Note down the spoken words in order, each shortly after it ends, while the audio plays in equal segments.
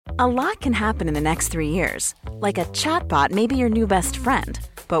A lot can happen in the next 3 years. Like a chatbot may be your new best friend.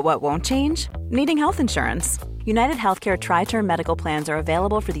 But what won't change? Needing health insurance. United Healthcare Tri-Term Medical Plans are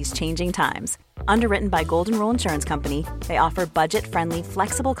available for these changing times. Underwritten by Golden Rule Insurance Company, they offer budget-friendly,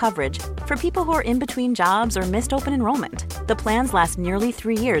 flexible coverage for people who are in between jobs or missed open enrollment. The plans last nearly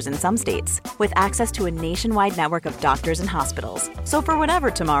 3 years in some states, with access to a nationwide network of doctors and hospitals. So for whatever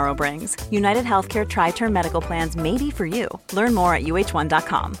tomorrow brings, United Healthcare Tri-Term Medical Plans may be for you. Learn more at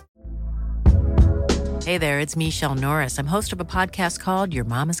uh1.com. Hey there, it's Michelle Norris. I'm host of a podcast called Your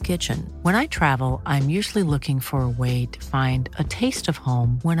Mama's Kitchen. When I travel, I'm usually looking for a way to find a taste of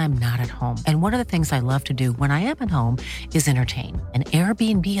home when I'm not at home. And one of the things I love to do when I am at home is entertain. And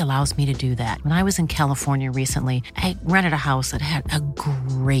Airbnb allows me to do that. When I was in California recently, I rented a house that had a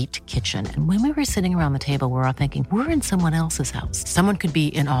great kitchen. And when we were sitting around the table, we were all thinking, we're in someone else's house. Someone could be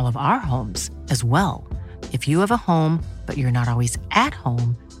in all of our homes as well. If you have a home, but you're not always at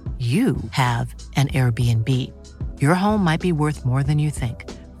home, you have an Airbnb. Your home might be worth more than you think.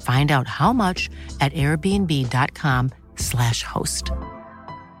 Find out how much at airbnb.com/host.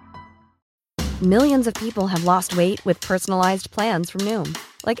 Millions of people have lost weight with personalized plans from Noom.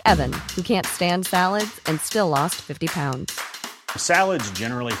 Like Evan, who can't stand salads and still lost 50 pounds. Salads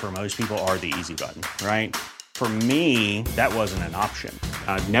generally for most people are the easy button, right? For me, that wasn't an option.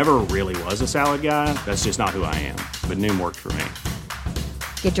 I never really was a salad guy. That's just not who I am. But Noom worked for me.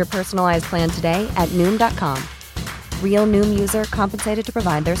 Get your personalized plan today at Noom.com. Real Noom user compensated to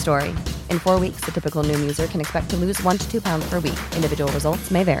provide their story. In 4 weeks, the typical Noom user can expect to lose 1 to 2 pounds per week. Individual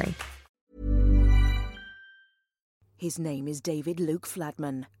results may vary. His name is David Luke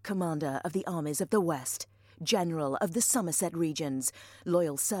Flatman, Commander of the Armies of the West, General of the Somerset Regions,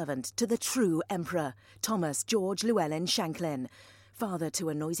 loyal servant to the true Emperor, Thomas George Llewellyn Shanklin. Father to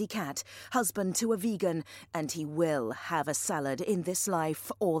a noisy cat, husband to a vegan, and he will have a salad in this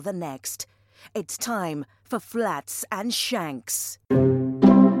life or the next. It's time for Flats and Shanks.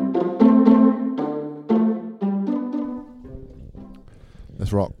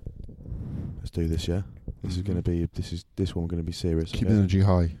 Let's rock. Let's do this, yeah? This is going to be, this one going to be serious. Keep the energy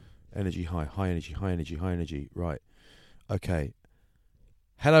high. Energy high, high energy, high energy, high energy. Right. Okay.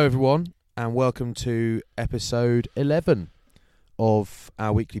 Hello, everyone, and welcome to episode 11 of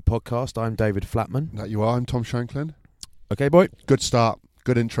our weekly podcast. I'm David Flatman. That you are. I'm Tom Shanklin. Okay, boy. Good start.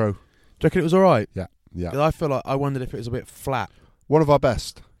 Good intro. Do you reckon it was all right? Yeah. 'Cause I feel like I wondered if it was a bit flat. One of our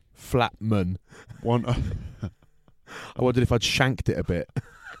best. Flatman. One. I wondered if I'd shanked it a bit.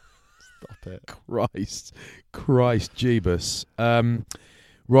 Stop it. Christ, Jeebus.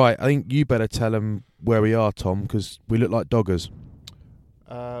 Right, I think you better tell them where we are, Tom, because we look like doggers.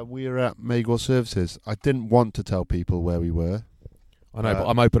 We're at Magor Services. I didn't want to tell people where we were. I know, but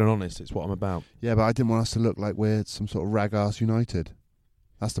I'm open and honest. It's what I'm about. Yeah, but I didn't want us to look like we're some sort of rag-ass United.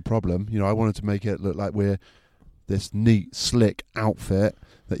 That's the problem. You know, I wanted to make it look like we're this neat, slick outfit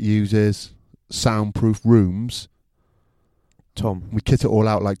that uses soundproof rooms. Tom. We kit it all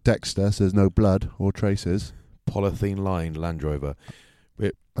out like Dexter, so there's no blood or traces. Polythene-lined Land Rover.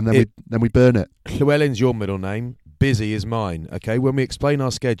 And then we burn it. Llewellyn's your middle name. Busy is mine. Okay, when we explain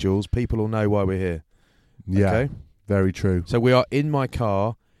our schedules, people will know why we're here. Yeah, okay? Very true. So we are in my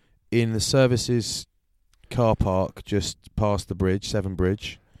car, in the services car park, just past the bridge, Severn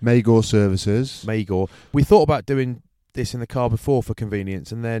Bridge. Magor Services. Magor. We thought about doing this in the car before for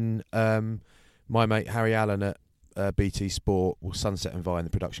convenience, and then my mate Harry Allen at BT Sport, well, Sunset and Vine, the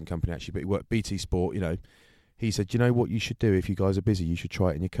production company actually, but he worked BT Sport, you know. He said, you know what you should do if you guys are busy? You should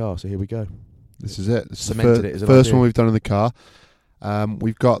try it in your car. So here we go. This is it. This Cemented it as an first idea. one we've done in the car.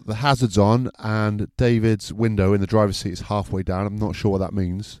 We've got the hazards on, and David's window in the driver's seat is halfway down. I'm not sure what that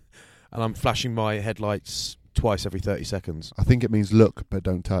means. And I'm flashing my headlights twice every 30 secons. I think it means look, but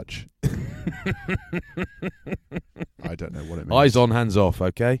don't touch. I don't know what it means. Eyes on, hands off,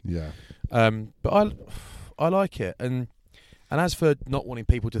 okay? Yeah. But I like it. And as for not wanting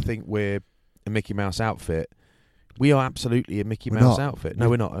people to think we're a Mickey Mouse outfit, we are absolutely a Mickey Mouse outfit. No,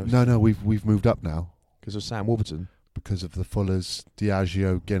 we're not. No, we've moved up now. Because of Sam Warburton. Because of the Fuller's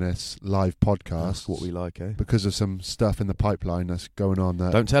Diageo Guinness live podcast. That's what we like, eh? Because of some stuff in the pipeline that's going on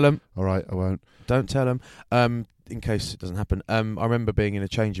there. Don't tell them. All right, I won't. Don't tell them. In case it doesn't happen. I remember being in a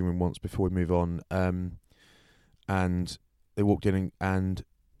changing room once before we move on, and they walked in and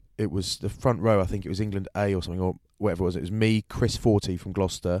it was the front row. I think it was England A or something, or whatever it was. It was me, Chris Forty from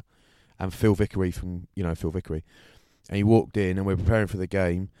Gloucester, and Phil Vickery from, Phil Vickery. And he walked in and we're preparing for the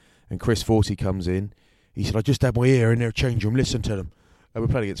game, and Chris Forty comes in. He said, I just had my ear in their change room, listen to them. And we're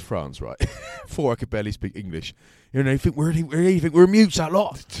playing against France, right? Before I could barely speak English. You know, they think we're mutes, that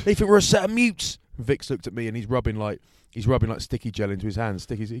lot. They think we're a set of mutes. And Vic's looked at me and he's rubbing like he's rubbing like sticky gel into his hands.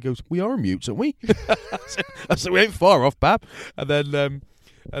 He goes, "We are mutes, aren't we?" I said, "We ain't far off, Bab." And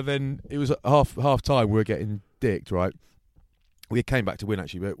then it was at half time. We were getting dicked, right? We came back to win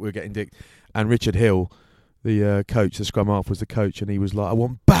actually, but we were getting dicked. And Richard Hill, the coach, the scrum half, was the coach, and he was like, "I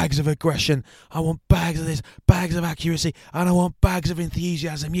want bags of aggression. I want bags of this, bags of accuracy, and I want bags of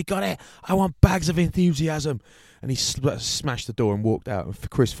enthusiasm. You got it? I want bags of enthusiasm." And he smashed the door and walked out. And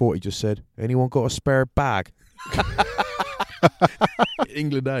Chris Forty just said, "Anyone got a spare bag?"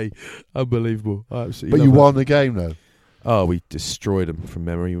 England, unbelievable. I absolutely But you love won the game, though. Oh, we destroyed them from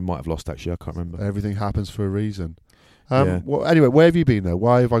memory. We might have lost, actually. I can't remember. Everything happens for a reason. Yeah. Well, anyway, where have you been, though?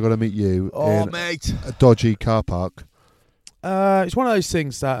 Why have I got to meet you in mate, a dodgy car park? it's one of those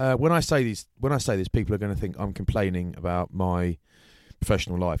things that when I say this, people are going to think I'm complaining about my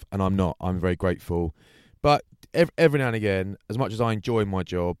professional life, and I'm not. I'm very grateful. But every now and again, as much as I enjoy my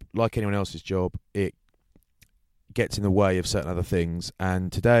job, like anyone else's job, it gets in the way of certain other things.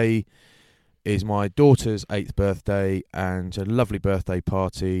 And today is my daughter's 8th birthday, and a lovely birthday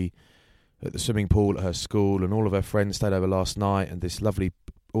party at the swimming pool at her school, and all of her friends stayed over last night, and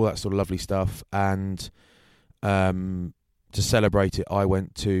all that sort of lovely stuff. And to celebrate it, I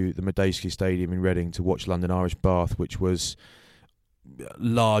went to the Medeski Stadium in Reading to watch London Irish Bath, which was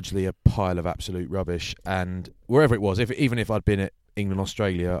largely a pile of absolute rubbish. And wherever it was, even if I'd been at England,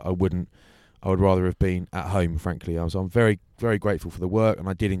 Australia, I would rather have been at home, frankly. I'm very, very grateful for the work, and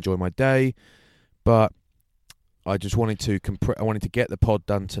I did enjoy my day, but I just wanted to get the pod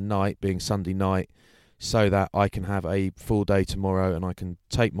done tonight, being Sunday night, so that I can have a full day tomorrow, and I can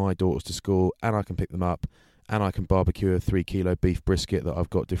take my daughters to school, and I can pick them up, and I can barbecue a 3-kilo beef brisket that I've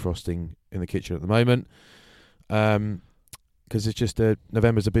got defrosting in the kitchen at the moment. Because it's just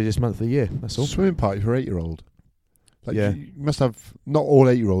November's the busiest month of the year. That's all. Swimming party for 8-year-old. Yeah. You must have. Not all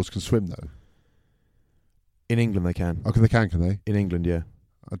 8-year-olds can swim, though. In England, they can. Oh, they can they? In England, yeah.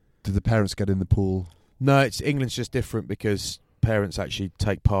 Did the parents get in the pool? No, England's just different because parents actually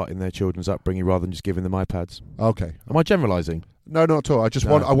take part in their children's upbringing rather than just giving them iPads. Okay. Am I generalising? No, not at all.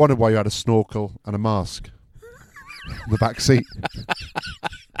 I wondered why you had a snorkel and a mask in the back seat.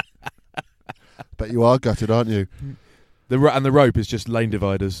 Bet you are gutted, aren't you? The rope is just lane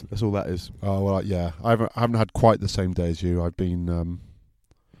dividers. That's all that is. Oh, well, yeah. I haven't had quite the same day as you. I've been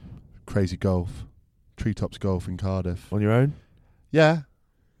crazy golf. Treetops golf in Cardiff. On your own? Yeah.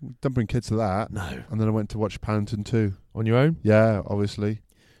 Don't bring kids to that. No. And then I went to watch Paddington 2. On your own? Yeah, obviously.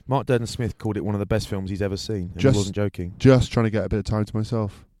 Mark Durden-Smith called it one of the best films he's ever seen. And he wasn't joking. Just trying to get a bit of time to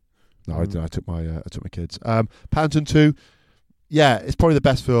myself. No, I didn't. I took my kids. Paddington 2. Yeah, it's probably the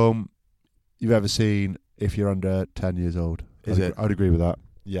best film you've ever seen if you're under 10 years old. I'd agree with that.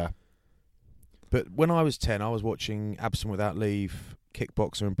 Yeah. But when I was 10, I was watching Absent Without Leave,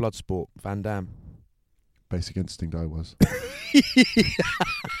 Kickboxer and Bloodsport, Van Damme. Basic Instinct I was.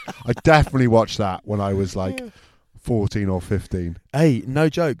 I definitely watched that when I was like 14 or 15. Hey, no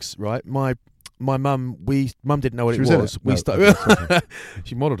jokes, right? My mum didn't know what she it was. We started.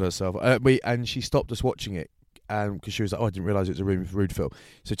 She modelled herself. And she stopped us watching it because she was like, "Oh, I didn't realise it was a rude film."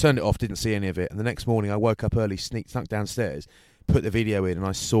 So turned it off, didn't see any of it. And the next morning, I woke up early, snuck downstairs, put the video in, and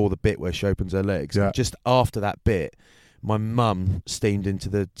I saw the bit where she opens her legs. Yeah. And just after that bit, my mum steamed into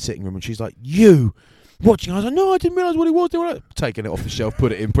the sitting room, and she's like, "You watching?" I was like, "No, I didn't realise what it was." Taking it off the shelf,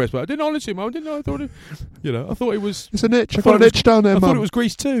 put it in press, but I didn't honestly, Mum. I didn't know. I thought I thought it was. It's an itch. I got an itch down there, Mum. I thought it was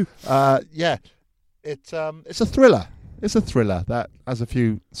Grease 2. Yeah, it's a thriller. It's a thriller that has a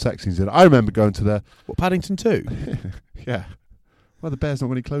few sex scenes in it. I remember going to the Paddington 2. Yeah. Well, the bear's not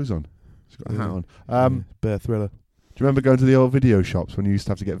got any clothes on. He's got a hat on. Bear thriller. Do you remember going to the old video shops when you used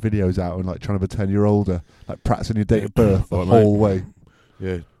to have to get videos out and like trying to pretend you're older, like practicing your date of birth the whole way?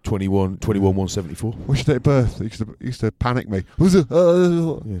 Yeah, 174. What's your date of birth? It used to panic me. Yeah,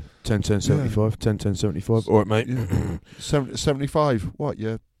 10-10-75, 10-10-75. All right, mate. Yeah. 75. What?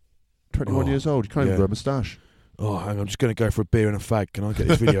 You're 21 years old. You can't even grow a moustache. Oh, hang on. I'm just going to go for a beer and a fag. Can I get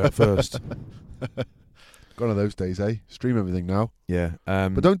this video out first? Gone are those days, eh? Stream everything now. Yeah.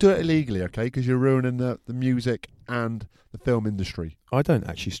 But don't do it illegally, okay? Because you're ruining the music and the film industry. I don't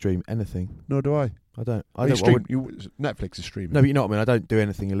actually stream anything. Nor do I. I don't. Netflix is streaming. No, but you know what I mean? I don't do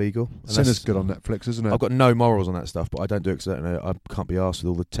anything illegal. Sinner's good on Netflix, isn't it? I've got no morals on that stuff, but I don't do it because I can't be arsed with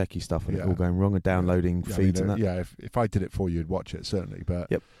all the techie stuff and it all going wrong and downloading feeds and that. Yeah, if I did it for you, you'd watch it, certainly.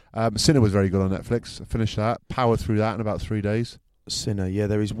 But yep. Sinner was very good on Netflix. I finished that. Powered through that in about 3 days. Sinner, yeah.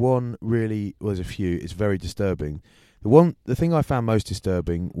 There is one really... Well, there's a few. It's very disturbing. The thing I found most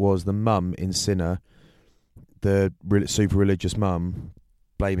disturbing was the mum in Sinner, the super religious mum,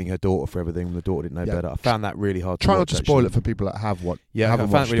 blaming her daughter for everything when the daughter didn't know better. I found that really hard to watch. Try not to spoil it for people that have Yeah, haven't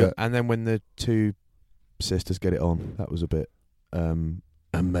I found watched it. And then when the two Sisters, Get It On. That was a bit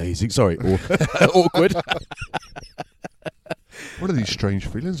amazing. Sorry, awkward. What are these strange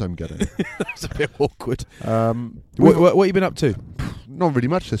feelings I'm getting? That's a bit awkward. What have you been up to? Not really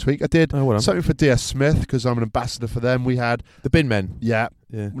much this week. I did something for DS Smith because I'm an ambassador for them. We had the Bin Men. Yeah.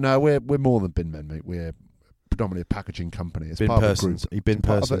 No, we're more than Bin Men, mate. We're predominantly a packaging company. It's bin part persons. of a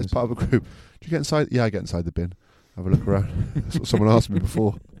group. It's part of a group. Do you get inside? Yeah, I get inside the bin. Have a look around. That's what someone asked me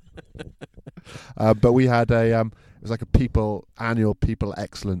before. But we had it was like a annual People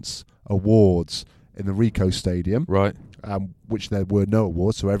Excellence Awards in the Rico Stadium. Right. Which there were no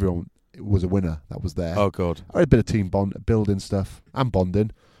awards, so everyone was a winner that was there. Oh, God. I had a bit of team building stuff and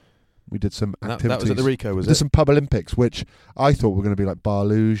bonding. We did some activities. That was at the Rico, was it? Did some pub Olympics, which I thought were going to be like bar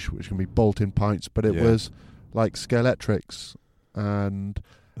luge, which can be bolting pints, but it was like Scalextrics and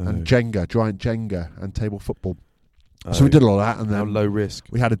Jenga, giant Jenga, and table football. So we did all that, and then low risk.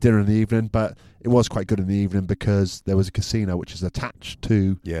 We had a dinner in the evening, but it was quite good in the evening because there was a casino which is attached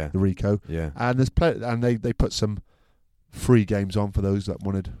to the Rico. Yeah, and they put some free games on for those that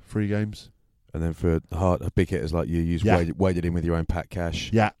wanted free games. And then for big hitters like you waded in with your own pack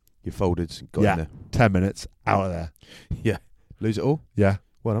cash. Yeah. You folded, got in there. 10 minutes, out of there. Yeah. Lose it all? Yeah.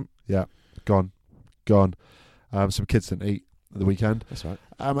 Well done. Yeah. Gone. Some kids didn't eat at the weekend. That's right.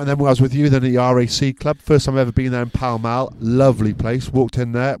 And then when I was with you, then at the RAC Club. First time I've ever been there in Pall Mall. Lovely place. Walked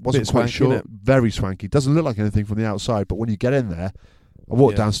in there. Wasn't quite sure. Innit? Very swanky. Doesn't look like anything from the outside, but when you get in there, I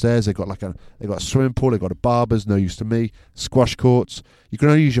walked downstairs. They got a swimming pool. They got a barber's, no use to me. Squash courts. You can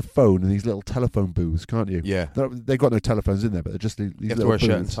only use your phone in these little telephone booths, can't you? Yeah. They've got no telephones in there, but they're just these you have little to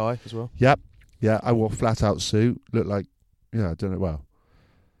wear a booths. shirt and tie as well. Yep. Yeah. I wore a flat out suit. Looked like, I don't know. Well,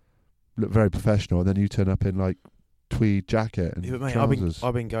 looked very professional. And then you turn up in like tweed jacket and trousers.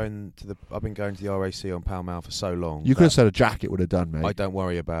 I've been going to the RAC on Pall Mall for so long. You could have said a jacket would have done, mate. I don't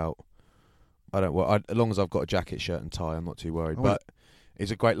worry about. As long as I've got a jacket, shirt, and tie, I'm not too worried. But it's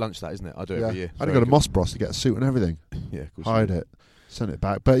a great lunch, that, isn't it? I do it every year. I'd go to Moss Bros to get a suit and everything. Yeah, of course. Hide it, send it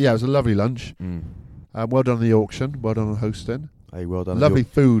back. But yeah, it was a lovely lunch. Well done on the auction. Well done on hosting. Hey, well done. Lovely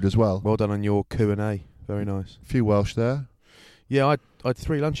food as well. Well done on your Q&A. Very nice. A few Welsh there. Yeah, I had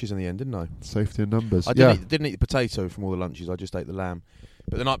 3 lunches in the end, didn't I? Safety in numbers. I didn't eat the potato from all the lunches. I just ate the lamb.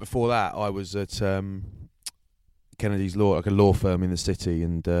 But the night before that, I was at Kennedy's Law, like a law firm in the city,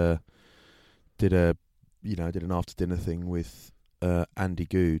 and did an after dinner thing with Andy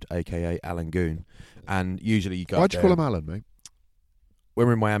Good, aka Alan Goon. And usually you go. Why'd you call him Alan, mate? When we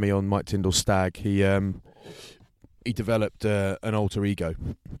were in Miami on Mike Tyndall's Stag, he developed an alter ego.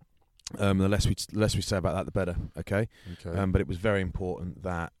 The less we say about that, the better. Okay. But it was very important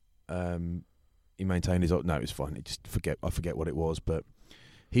that he maintained his. No, it was fine. I forget what it was, but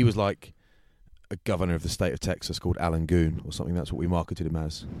he was like a governor of the state of Texas called Alan Goon or something. That's what we marketed him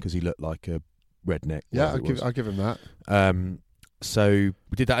as because he looked like a redneck. Yeah, I'll give him that. So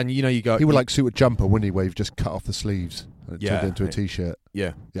we did that, and you go. He would like suit a jumper, wouldn't he? Where you've just cut off the sleeves and it turned into a t-shirt.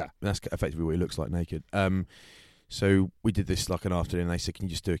 Yeah. And that's effectively what he looks like naked. So we did this like an afternoon, and they said, can you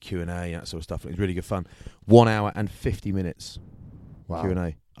just do a Q&A, that sort of stuff. And it was really good fun. 1 hour and 50 minutes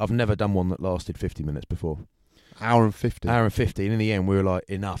Q&A. I've never done one that lasted 50 minutes before. Hour and 50. And in the end, we were like,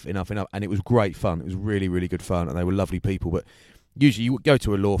 enough. And it was great fun. It was really, really good fun, and they were lovely people. But usually you go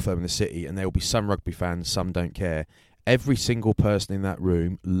to a law firm in the city, and there will be some rugby fans, some don't care. Every single person in that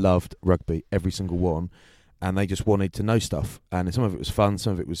room loved rugby, every single one, and they just wanted to know stuff. And some of it was fun,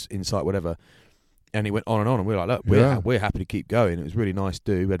 some of it was insight, whatever. And it went on, and we were like, look, we're happy to keep going. It was really nice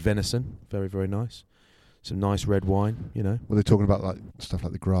to do. We had venison, very, very nice. Some nice red wine, Were they talking about like stuff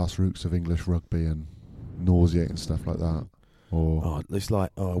like the grassroots of English rugby and nauseating stuff like that? Or it's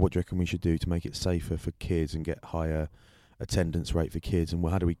like, what do you reckon we should do to make it safer for kids and get higher attendance rate for kids? And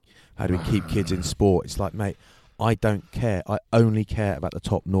how do we keep kids in sport? It's like, mate, I don't care. I only care about the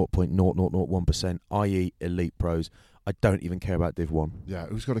top 0.0001%, i.e. elite pros. I don't even care about Div 1. Yeah,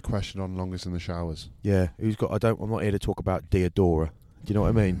 who's got a question on longest in the showers? Yeah, I'm not here to talk about Deodora. Do you know what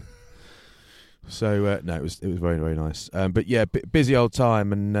I mean? So no, it was very, very nice. But yeah, busy old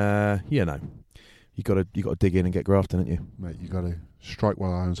time, and you got to dig in and get grafting, haven't you, mate? You got to strike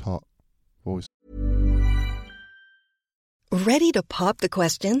while iron's hot, boys. Ready to pop the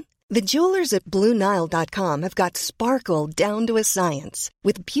question? The jewelers at BlueNile.com have got sparkle down to a science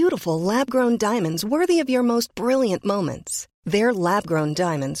with beautiful lab-grown diamonds worthy of your most brilliant moments. Their lab-grown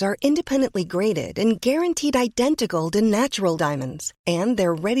diamonds are independently graded and guaranteed identical to natural diamonds, and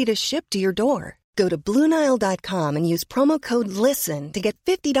they're ready to ship to your door. Go to BlueNile.com and use promo code LISTEN to get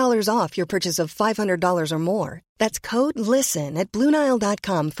 $50 off your purchase of $500 or more. That's code LISTEN at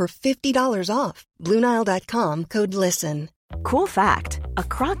BlueNile.com for $50 off. BlueNile.com, code LISTEN. Cool fact, a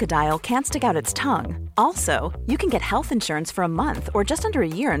crocodile can't stick out its tongue. Also, you can get health insurance for a month or just under a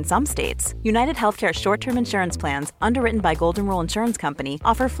year in some states. United Healthcare short-term insurance plans, underwritten by Golden Rule Insurance Company,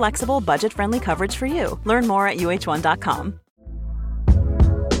 offer flexible, budget-friendly coverage for you. Learn more at uh1.com.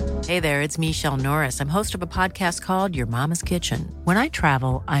 Hey there, it's Michelle Norris. I'm host of a podcast called Your Mama's Kitchen. When I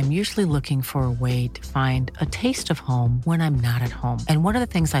travel, I'm usually looking for a way to find a taste of home when I'm not at home. And one of the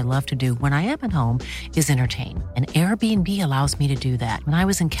things I love to do when I am at home is entertain. And Airbnb allows me to do that. When I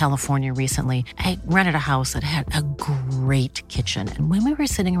was in California recently, I rented a house that had a great kitchen. And when we were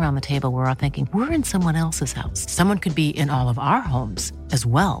sitting around the table, we were all thinking, we're in someone else's house. Someone could be in all of our homes as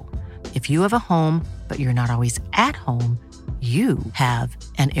well. If you have a home, but you're not always at home, you have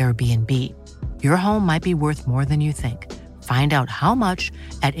an Airbnb. Your home might be worth more than you think. Find out how much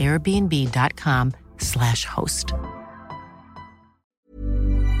at airbnb.com/host.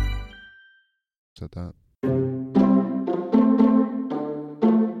 Said that.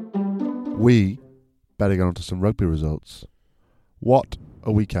 We better get on to some rugby results. What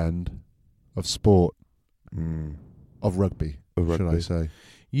a weekend of sport, of rugby, should I say.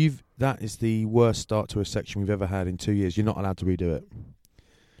 That is the worst start to a section we've ever had in 2 years. You're not allowed to redo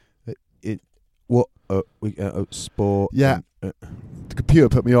it. Sport. Yeah, the computer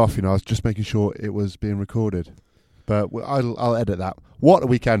put me off. I was just making sure it was being recorded, but I'll edit that. What a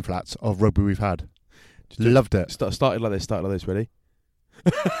weekend, Flats, of rugby we've had. Loved it. Started like this. Ready?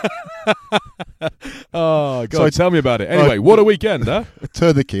 Oh God! So tell me about it. Anyway, what a weekend, huh?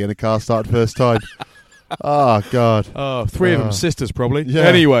 Turned the key and the car started first time. Oh, God. Oh, three of them sisters, probably. Yeah,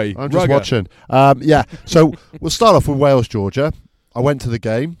 anyway, I'm just watching. So we'll start off with Wales, Georgia. I went to the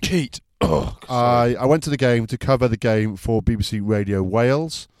game. Cheat. Oh, I went to the game to cover the game for BBC Radio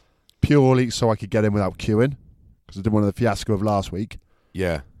Wales, purely so I could get in without queuing, because I didn't want the fiasco of last week.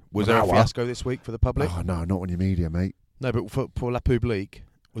 Yeah. Was there a fiasco this week for the public? Oh, no, not when you're media, mate. No, but for La Publique,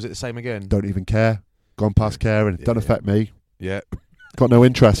 was it the same again? Don't even care. Gone past caring. It doesn't affect me. Yeah. Got no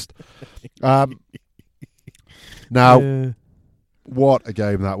interest. Now, what a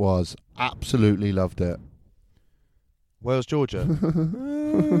game that was. Absolutely loved it. Wales, Georgia.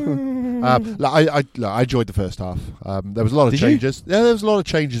 I enjoyed the first half. There was a lot of changes. Yeah, there was a lot of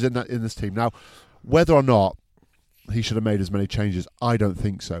changes in this team. Now, whether or not he should have made as many changes, I don't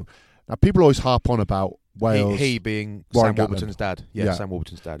think so. Now, people always harp on about Wales. He being Warren Sam Gatland. Warburton's dad. Yeah, Sam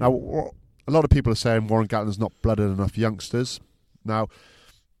Warburton's dad. Now, a lot of people are saying Warren Gatland's not blooded enough youngsters. Now,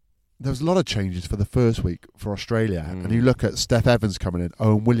 there was a lot of changes for the first week for Australia. And you look at Steph Evans coming in,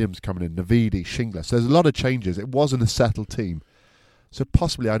 Owen Williams coming in, Navidi, Shingler. So there's a lot of changes. It wasn't a settled team. So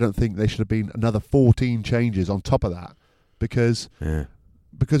possibly I don't think they should have been another 14 changes on top of that, because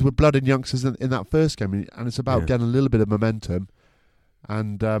we're blooded youngsters in that first game. And it's about getting a little bit of momentum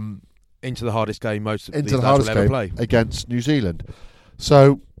and into the hardest game most of into these the hardest will ever game play against New Zealand.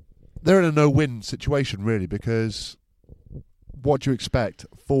 So they're in a no-win situation, really, because what do you expect?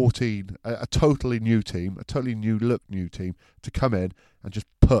 14, a totally new team, a totally new team to come in and just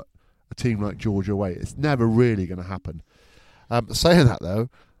put a team like Georgia away. It's never really going to happen. Saying that, though,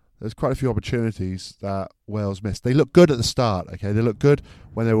 there's quite a few opportunities that Wales missed. They looked good at the start, okay? They looked good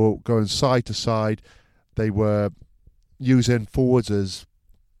when they were going side to side. They were using forwards as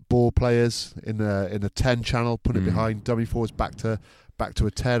ball players in a 10 channel, putting it behind dummy forwards back to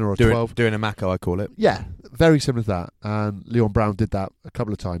a 10 or a 12. Doing a Mako, I call it. Yeah, very similar to that. And Leon Brown did that a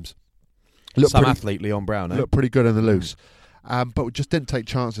couple of times. Athlete, Leon Brown. Looked pretty good in the loose. But we just didn't take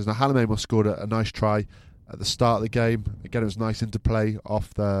chances. Now, Hallamamos scored a nice try at the start of the game. Again, it was nice interplay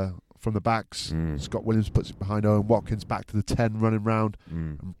from the backs. Scott Williams puts it behind Owen Watkins, back to the 10 running round.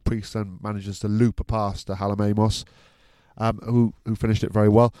 And Priestland manages to loop a pass to Hallamamos, who finished it very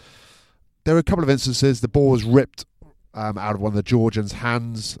well. There were a couple of instances. The ball was ripped out of one of the Georgians'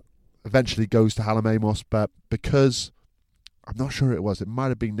 hands, eventually goes to Hallamamos, but because, I'm not sure it might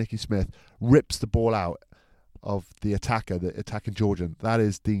have been Nicky Smith, rips the ball out of the attacker, the attacking Georgian, that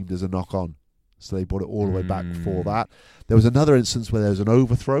is deemed as a knock-on. So they brought it all the way back for that. There was another instance where there was an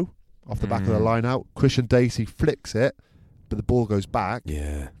overthrow off the back of the line out. Christian Dacey flicks it, but the ball goes back.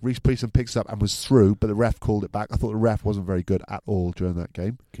 Yeah. Reece Priestland picks it up and was through, but the ref called it back. I thought the ref wasn't very good at all during that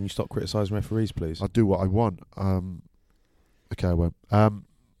game. Can you stop criticising referees, please? I'll do what I want. Okay, I won't.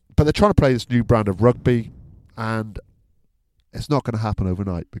 But they're trying to play this new brand of rugby, and it's not going to happen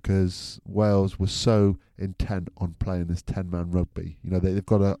overnight because Wales was so intent on playing this 10-man rugby. You know, they've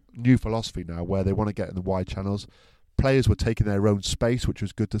got a new philosophy now where they want to get in the wide channels. Players were taking their own space, which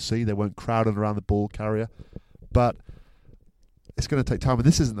was good to see. They weren't crowding around the ball carrier. But it's going to take time, and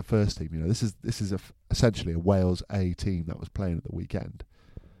this isn't the first team. You know, this is essentially a Wales A team that was playing at the weekend.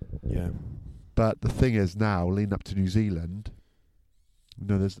 Yeah. But the thing is now, leading up to New Zealand,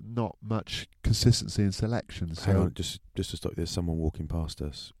 there's not much consistency in selection. So Hang on, just to stop. There's someone walking past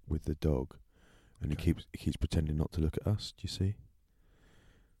us with the dog, and he keeps pretending not to look at us. Do you see?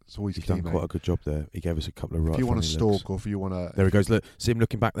 It's always He's key, done mate. quite a good job there. He gave us a couple of right. If you want to funny stalk looks. or if you want to... There he goes. Look, see him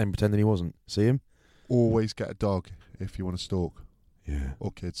looking back then, pretending he wasn't. See him? Always get a dog if you want to stalk. Yeah.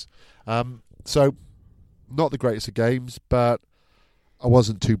 Or kids. So, not the greatest of games, but I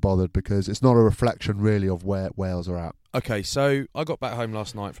wasn't too bothered because it's not a reflection really of where Wales are at. Okay, so I got back home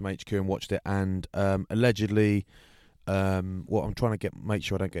last night from HQ and watched it, and allegedly, what I'm trying to make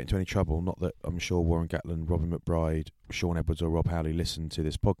sure I don't get into any trouble. Not that I'm sure Warren Gatland, Robin McBride, Sean Edwards, or Rob Howley listen to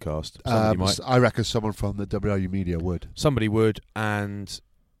this podcast. Somebody might. I reckon someone from the WRU media would. Somebody would, and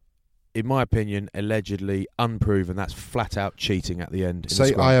in my opinion, allegedly unproven. That's flat out cheating at the end.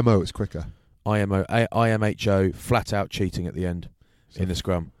 Say IMO, it's quicker. IMHO, flat out cheating at the end in the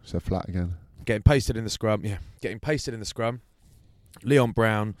scrum. So flat again. Getting pasted in the scrum. Yeah, getting pasted in the scrum. Leon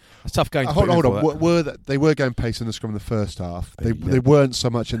Brown, a tough game. Hold on. They were going pace in the scrum in the first half. They weren't so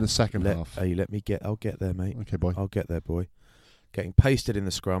much in the second half. I'll get there, mate. Okay, boy. I'll get there, boy. Getting pasted in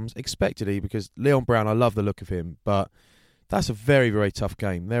the scrums, expectedly, because Leon Brown, I love the look of him, but that's a very, very tough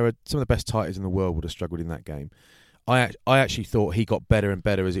game. There are some of the best tighters in the world would have struggled in that game. I actually thought he got better and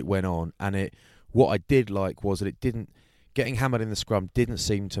better as it went on, and what I did like was that getting hammered in the scrum didn't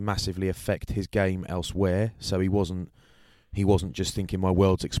seem to massively affect his game elsewhere. So he wasn't just thinking my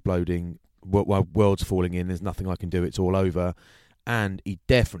world's exploding, my world's falling in, there's nothing I can do, it's all over. And he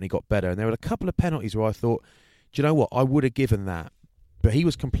definitely got better. And there were a couple of penalties where I thought, do you know what, I would have given that. But he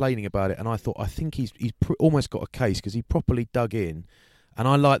was complaining about it, and I thought, I think he's almost got a case because he properly dug in. And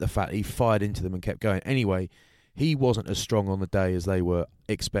I like the fact that he fired into them and kept going. Anyway, he wasn't as strong on the day as they were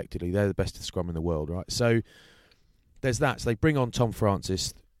expectedly. They're the best scrum in the world, right? So there's that. So they bring on Tom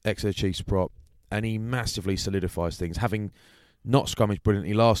Francis, Exeter Chiefs prop, and he massively solidifies things. Having not scrummaged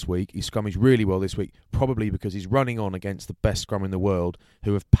brilliantly last week, he scrummaged really well this week, probably because he's running on against the best scrum in the world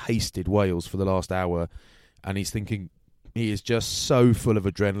who have pasted Wales for the last hour, and he's thinking he is just so full of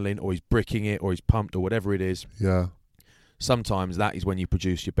adrenaline, or he's bricking it, or he's pumped, or whatever it is. Yeah. Sometimes that is when you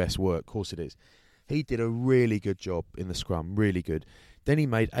produce your best work. Of course it is. He did a really good job in the scrum, really good. Then he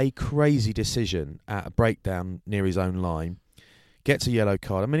made a crazy decision at a breakdown near his own line, gets a yellow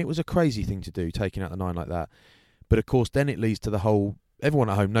card. I mean, it was a crazy thing to do, taking out the 9 like that. But of course, then it leads to the whole, everyone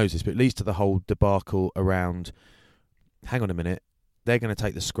at home knows this, but it leads to the whole debacle around, hang on a minute, they're going to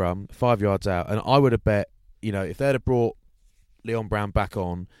take the scrum 5 yards out. And I would have bet, if they'd have brought Leon Brown back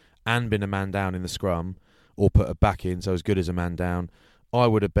on and been a man down in the scrum, or put her back in, so as good as a man down, I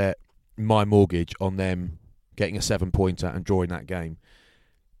would have bet my mortgage on them getting a 7-pointer and drawing that game.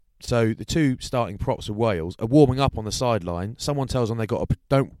 So the two starting props of Wales are warming up on the sideline. Someone tells them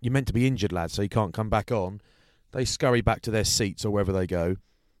you're meant to be injured, lads, so you can't come back on. They scurry back to their seats or wherever they go.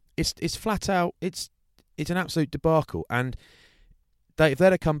 It's flat out. It's an absolute debacle. And if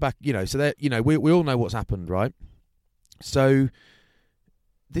they'd have come back, so they, we all know what's happened, right? So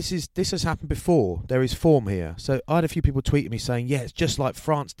this has happened before. There is form here. So I had a few people tweeting me saying, yeah, it's just like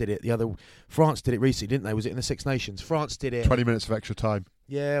France did it. France did it recently, didn't they? Was it in the Six Nations? France did it. 20 minutes of extra time.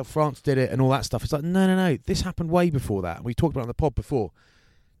 Yeah, France did it and all that stuff. It's like, no. This happened way before that. We talked about it on the pod before.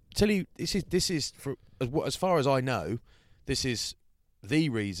 I tell you, this is for as far as I know, this is the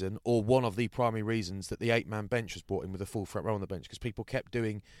reason, or one of the primary reasons, that the 8-man bench was brought in with a full front row on the bench, because people kept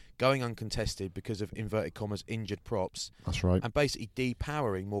going uncontested because of inverted commas injured props. That's right. And basically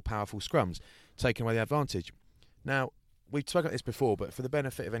depowering more powerful scrums, taking away the advantage. Now, we've spoken about this before, but for the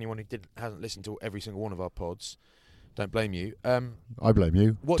benefit of anyone who hasn't listened to every single one of our pods, don't blame you. I blame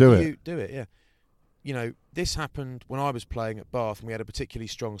you. Do it, yeah. This happened when I was playing at Bath, and we had a particularly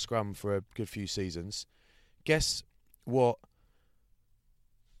strong scrum for a good few seasons. Guess what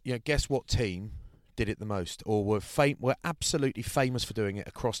team did it the most, or were absolutely famous for doing it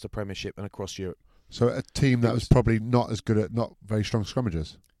across the Premiership and across Europe? So a team that was probably not as good at not very strong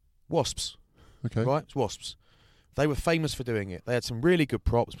scrummagers? Wasps. Okay. Right? It's Wasps. They were famous for doing it. They had some really good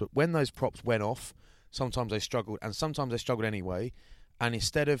props, but when those props went off, sometimes they struggled, and sometimes they struggled anyway. And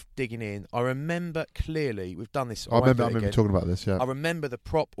instead of digging in, I remember clearly, we've done this. I remember talking about this, yeah. I remember the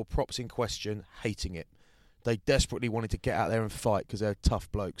prop or props in question hating it. They desperately wanted to get out there and fight because they're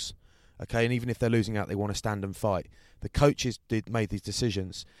tough blokes. Okay, and even if they're losing out, they want to stand and fight. The coaches made these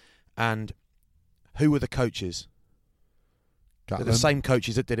decisions. And who were the coaches? They're the same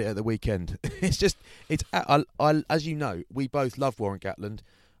coaches that did it at the weekend. As you know, we both love Warren Gatland.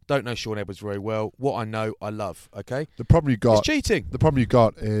 Don't know Sean Edwards very well. What I know, I love. Okay. The problem you got, it's cheating. The problem you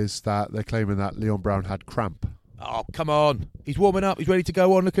got is that they're claiming that Leon Brown had cramp. Oh, come on. He's warming up. He's ready to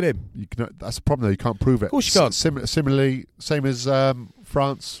go on. Look at him. That's the problem, though. You can't prove it. Of course you can't. Similarly, same as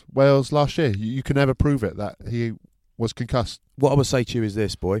France, Wales last year. You can never prove it that he was concussed. What I would say to you is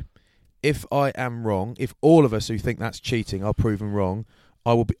this, boy. If I am wrong, if all of us who think that's cheating are proven wrong,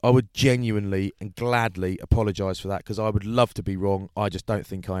 I would genuinely and gladly apologise for that, because I would love to be wrong. I just don't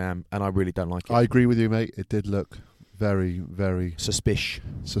think I am, and I really don't like it. I agree with you, mate. It did look very, very suspicious.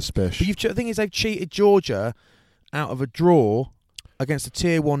 But the thing is, they've cheated Georgia out of a draw against a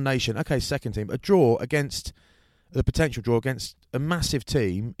Tier 1 nation. Okay, second team. A draw against the potential draw against a massive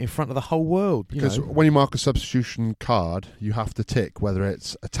team in front of the whole world. Because when you mark a substitution card, you have to tick whether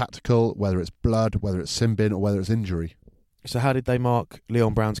it's a tactical, whether it's blood, whether it's sin bin, or whether it's injury. So how did they mark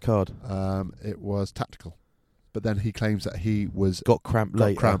Leon Brown's card? It was tactical. But then he claims that he got cramp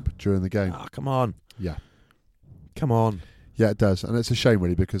during the game. Ah, come on. Yeah. Come on. Yeah, it does. And it's a shame,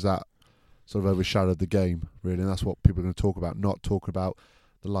 really, because that sort of overshadowed the game, really. And that's what people are going to talk about, not talk about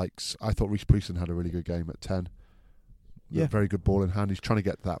the likes. I thought Reece Priestland had a really good game at 10. Yeah. Very good ball in hand. He's trying to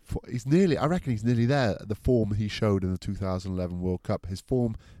get to that. I reckon he's nearly there at the form he showed in the 2011 World Cup. His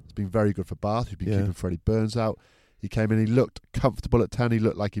form has been very good for Bath. He's been keeping Freddie Burns out. He came in, he looked comfortable at 10. He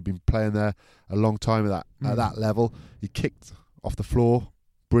looked like he'd been playing there a long time at that level. He kicked off the floor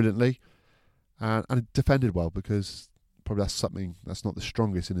brilliantly and defended well, because probably that's something that's not the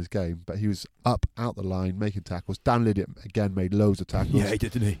strongest in his game. But he was out the line, making tackles. Dan Lydiate, again, made loads of tackles. Yeah, he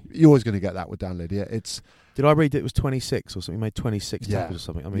did, didn't he? You're always going to get that with Dan Lydiate. Did I read it was 26 or something? He made 26 tackles or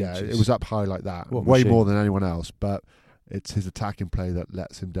something. I mean, it was up high like that. Way more than anyone else. But it's his attacking play that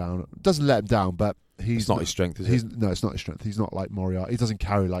lets him down. Doesn't let him down, but it's not his strength, is it? No, it's not his strength. He's not like Moriarty. He doesn't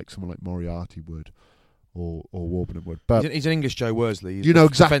carry like someone like Moriarty would, or Warburton would. But he's an English Joe Worsley. He's a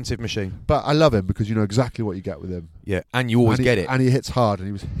defensive machine. But I love him because you know exactly what you get with him. Yeah, and you always get it. And he hits hard, and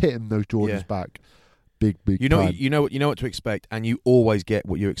he was hitting those Jordans back. Big. You know what to expect, and you always get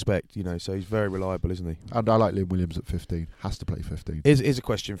what you expect. You know, so he's very reliable, isn't he? And I like Liam Williams at 15. Has to play 15. Here's a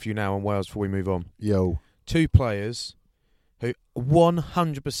question for you now on Wales before we move on. Yo, 2 players who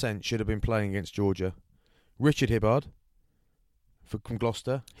 100% should have been playing against Georgia. Richard Hibbard from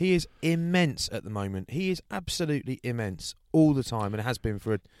Gloucester. He is immense at the moment. He is absolutely immense all the time, and it has been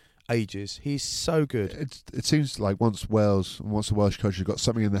for ages. He's so good. It seems like once the Welsh coach has got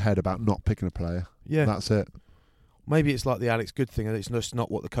something in the head about not picking a player, that's it. Maybe it's like the Alex Good thing, and it's just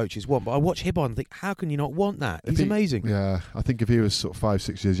not what the coaches want. But I watch Hibbard and think, how can you not want that? He's amazing. Yeah, I think if he was sort of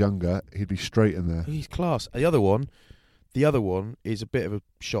 5-6 years younger, he'd be straight in there. He's class. The other one is a bit of a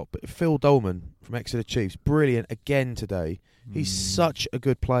shock, but Phil Dolman from Exeter Chiefs, brilliant again today. He's such a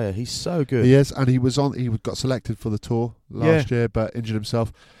good player. He's so good. He is, and he got selected for the tour last year, but injured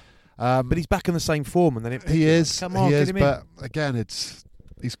himself. But he's back in the same form, and then he is. Come on, get him but in. Again,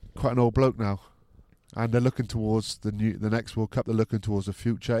 he's quite an old bloke now, and they're looking towards the next World Cup. They're looking towards the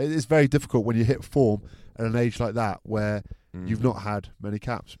future. It is very difficult when you hit form at an age like that, where you've not had many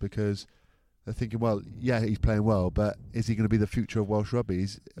caps, because they're thinking, well, yeah, he's playing well, but is he going to be the future of Welsh rugby?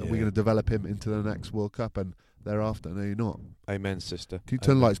 Are we going to develop him into the next World Cup and thereafter? No, you're not. Amen, sister. Can you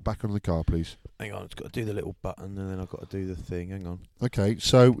turn the lights back on the car, please? Hang on, I've got to do the little button, and then I've got to do the thing. Hang on. Okay,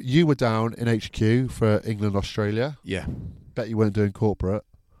 so you were down in HQ for England, Australia. Yeah. Bet you weren't doing corporate.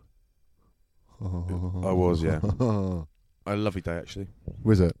 I was, yeah. A lovely day, actually.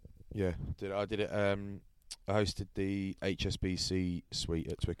 Was it? Yeah, I did it. I hosted the HSBC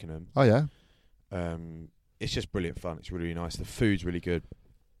suite at Twickenham. Oh yeah. It's just brilliant fun. It's really, really nice. The food's really good.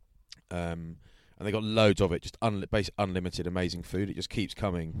 And they got loads of it. Just basically unlimited, amazing food. It just keeps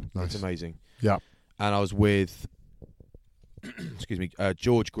coming. Nice. It's amazing. Yeah. And I was with,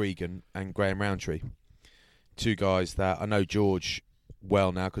 George Gregan and Graham Roundtree, 2 guys that I know George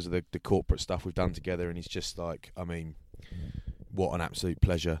well now because of the corporate stuff we've done together, and he's just like, I mean, what an absolute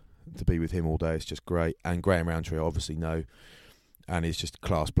pleasure to be with him all day. It's just great. And Graham Roundtree I obviously know, and he's just a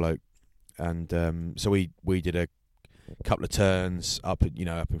class bloke. And so we did a couple of turns up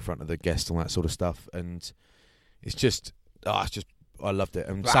in front of the guests and that sort of stuff, and it's just I loved it.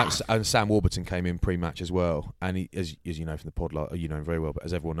 And Sam Warburton came in pre-match as well, and he, as you know from the pod, you know him very well, but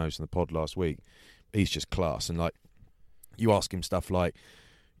as everyone knows from the pod last week, he's just class. And like, you ask him stuff like,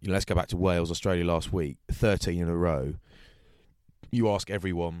 let's go back to Wales, Australia last week, 13 in a row. You ask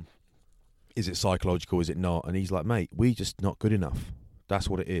everyone, is it psychological, is it not? And he's like, mate, we're just not good enough. That's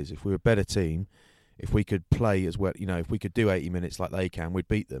what it is. If we were a better team, if we could play as well, if we could do 80 minutes like they can, we'd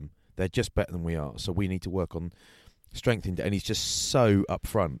beat them. They're just better than we are. So we need to work on strengthening. And he's just so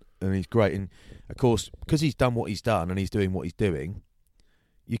upfront, and he's great. And of course, because he's done what he's done and he's doing what he's doing,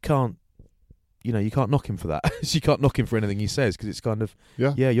 you can't you can't knock him for that. So you can't knock him for anything he says, because it's kind of,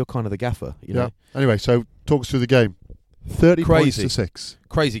 you're kind of the gaffer, you know. Anyway, so talk us through the game. 30 points to 6.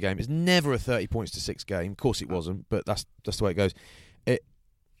 Crazy game. It's never a 30 points to 6 game. Of course it wasn't, but that's the way it goes.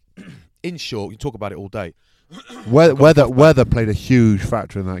 In short, you talk about it all day. Weather played a huge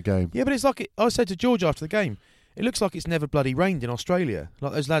factor in that game. Yeah, but it's like I said to George after the game, it looks like it's never bloody rained in Australia.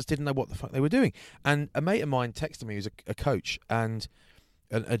 Like those lads didn't know what the fuck they were doing. And a mate of mine texted me, who's a coach and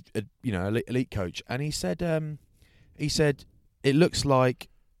elite coach, and he said it looks like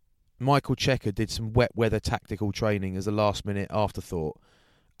Michael Checker did some wet weather tactical training as a last minute afterthought,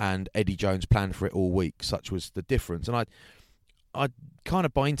 and Eddie Jones planned for it all week. Such was the difference. And I kind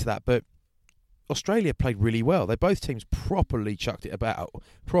of buy into that, but Australia played really well. Both teams properly chucked it about,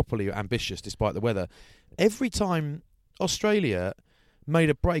 properly ambitious despite the weather. Every time Australia made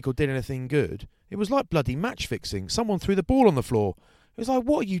a break or did anything good, it was like bloody match fixing. Someone threw the ball on the floor. It was like,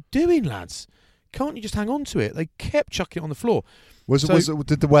 what are you doing, lads? Can't you just hang on to it? They kept chucking it on the floor. Was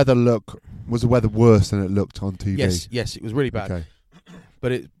the weather worse than it looked on TV? Yes, it was really bad. Okay.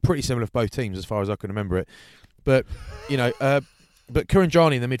 But it's pretty similar for both teams as far as I can remember it. But, but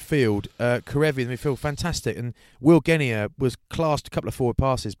Kuranjani in the midfield, Karevi in the midfield, fantastic. And Will Genia was classed a couple of forward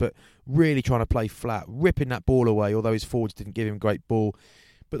passes, but really trying to play flat, ripping that ball away, although his forwards didn't give him great ball.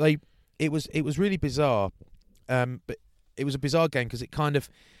 But it was really bizarre. But it was a bizarre game because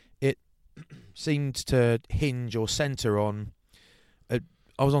it seemed to hinge or centre on...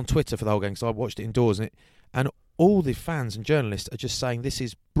 I was on Twitter for the whole game, so I watched it indoors, and all the fans and journalists are just saying this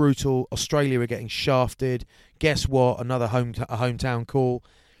is brutal. Australia are getting shafted. Guess what? Another hometown call.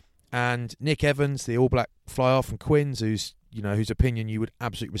 And Nick Evans, the All Black fly-half from Quins, whose opinion you would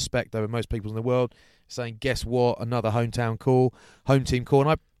absolutely respect over most people in the world, saying, guess what? Another hometown call, home team call.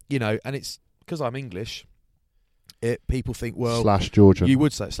 And and it's because I'm English. People think, well, /Georgian. You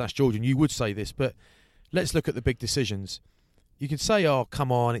would say /Georgian. You would say this, but let's look at the big decisions. You could say, oh,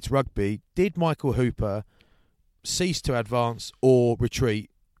 come on, it's rugby. Did Michael Hooper cease to advance or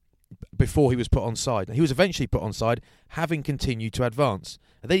retreat before he was put onside? And he was eventually put onside, having continued to advance.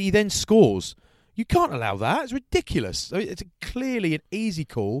 And then he then scores. You can't allow that. It's ridiculous. It's clearly an easy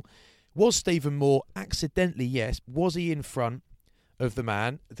call. Was Stephen Moore accidentally? Yes. Was he in front of the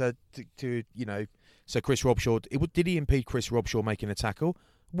man So Chris Robshaw, did he impede Chris Robshaw making a tackle?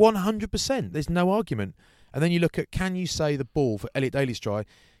 100%. There's no argument. And then you look at, can you say the ball, for Elliot Daly's try,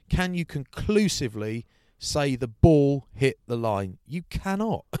 can you conclusively say the ball hit the line? You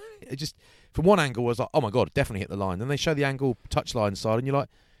cannot. It just, from one angle, I was like, oh my God, it definitely hit the line. Then they show the angle touchline side, and you're like,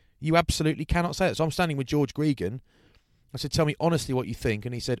 you absolutely cannot say it. So I'm standing with George Gregan. I said, tell me honestly what you think.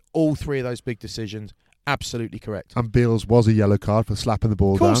 And he said, all three of those big decisions, absolutely correct. And Beals was a yellow card for slapping the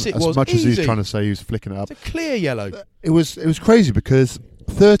ball down. Of course it was. As much easy. as he's trying to say he was flicking it up. It's a clear yellow. It was crazy because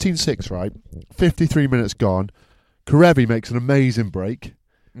 13-6, right? 53 minutes gone. Karevi makes an amazing break.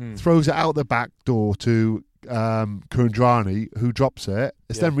 Throws it out the back door to Kurandrani, who drops it.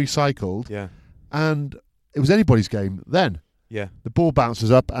 It's then recycled. Yeah. And it was anybody's game then. Yeah. The ball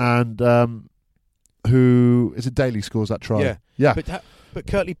bounces up and who is it? Daly scores that try. Yeah. But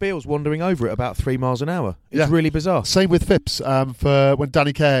Curtly Beale's wandering over it about 3 miles an hour. It's really bizarre. Same with Phipps for when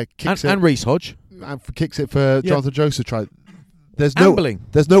Danny Kerr kicks it. And Reece Hodge. And kicks it for Jonathan Joseph try. There's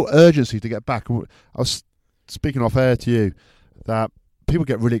no urgency to get back. I was speaking off air to you that people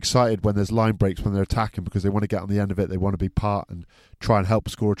get really excited when there's line breaks when they're attacking because they want to get on the end of it. They want to be part and try and help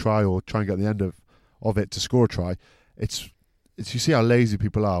score a try or try and get on the end of it to score a try. It's you see how lazy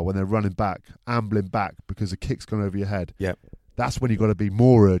people are when they're running back, ambling back because the kick's gone over your head. Yeah. That's when you've got to be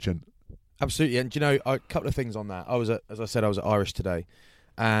more urgent. Absolutely. And, a couple of things on that. As I said, I was at Irish today,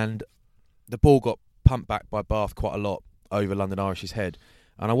 and the ball got pumped back by Bath quite a lot over London Irish's head.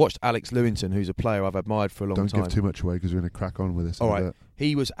 And I watched Alex Lewington, who's a player I've admired for a long time. Don't give too much away because we're going to crack on with this. All right.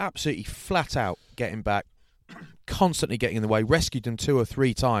 He was absolutely flat out getting back, constantly getting in the way, rescued them 2 or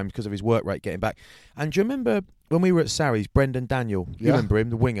 3 times because of his work rate getting back. And do you remember when we were at Sarries, Brendan Daniel? You remember him,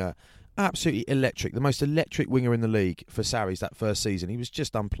 the winger? Absolutely electric, the most electric winger in the league for Sarries that first season. He was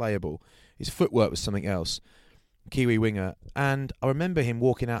just unplayable. His footwork was something else. Kiwi winger. And I remember him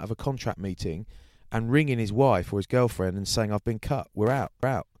walking out of a contract meeting and ringing his wife or his girlfriend and saying, I've been cut, we're out.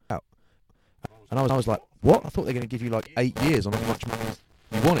 And I was like, what? I thought they were going to give you like 8 years on how much money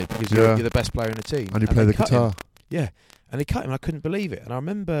you wanted because you're the best player in the team. And you play the guitar. Him. Yeah. And they cut him and I couldn't believe it. And I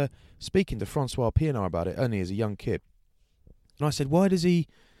remember speaking to Francois Pienaar about it only as a young kid. And I said, why has he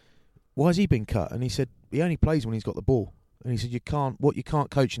been cut? And he said, he only plays when he's got the ball. And he said, what you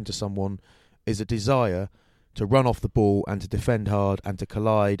can't coach into someone is a desire to run off the ball and to defend hard and to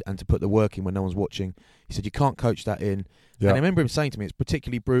collide and to put the work in when no one's watching. He said you can't coach that in. Yeah. And I remember him saying to me, it's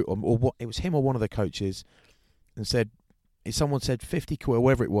particularly brutal, or what, it was him or one of the coaches, and said, if someone said 50 quid or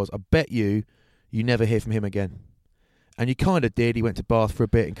whatever it was, I bet you never hear from him again. And you kind of did. He went to Bath for a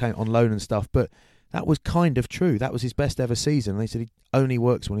bit and came on loan and stuff, but that was kind of true. That was his best ever season. And they said he only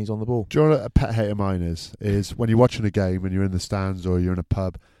works when he's on the ball. Do you know what a pet hate of mine is when you're watching a game and you're in the stands or you're in a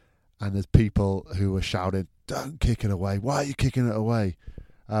pub and there's people who are shouting, "Don't kick it away! Why are you kicking it away?"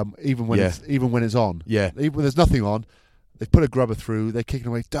 Even when it's on, even when there's nothing on, they put a grubber through, they're kicking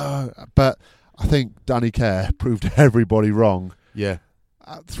away. Don't. But I think Danny Kerr proved everybody wrong. Yeah,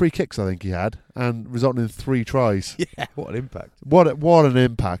 3 kicks I think he had, and resulting in 3 tries. Yeah, what an impact! What an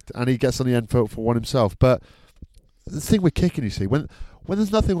impact! And he gets on the end for one himself. But the thing with kicking, you see, when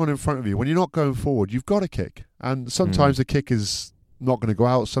there's nothing on in front of you, when you're not going forward, you've got to kick. And sometimes the kick is not going to go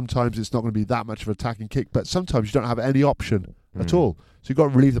out. Sometimes it's not going to be that much of an attacking kick. But sometimes you don't have any option at all. So you've got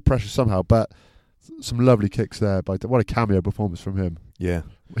to relieve the pressure somehow. But some lovely kicks there. What a cameo performance from him. Yeah,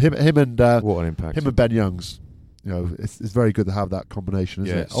 him and what an impact. Him and Ben Youngs. You know, it's very good to have that combination,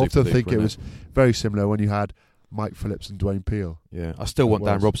 isn't it? I often think it was very similar when you had Mike Phillips and Dwayne Peel. Yeah, I still want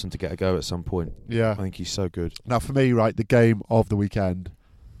Dan Robson to get a go at some point. Yeah, I think he's so good. Now, for me, right, the game of the weekend,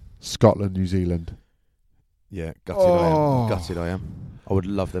 Scotland, New Zealand. Yeah, gutted I am. I would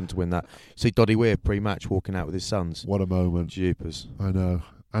love them to win that. See Doddy Weir pre-match walking out with his sons. What a moment. Jeepers. I know.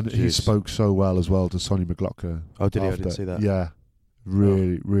 And he spoke so well as well to Sonny McLaughlin. Oh, did he? I didn't see that. Yeah,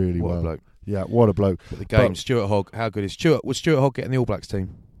 really what well. A bloke. Yeah, what a bloke. But the game, Stuart Hogg, how good is Stuart? Was Stuart Hogg getting the All Blacks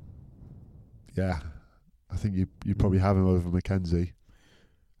team? Yeah, I think you probably have him over Mackenzie.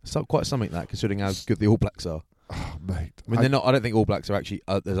 So quite something that, considering how good the All Blacks are. Oh, mate. I mean, they're not. I don't think All Blacks are actually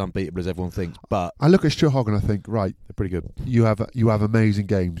as unbeatable as everyone thinks. But I look at Stuart Hogg and I think, right, they're pretty good. You have amazing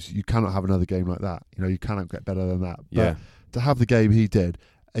games. You cannot have another game like that. You know, you cannot get better than that. But yeah. To have the game he did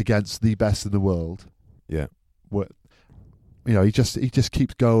against the best in the world. Yeah. You know, he just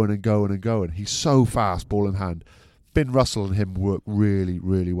keeps going and going and going. He's so fast, ball in hand. Finn Russell and him work really,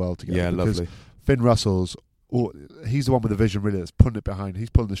 really well together. Yeah, lovely. Finn Russell's, he's the one with the vision really that's putting it behind.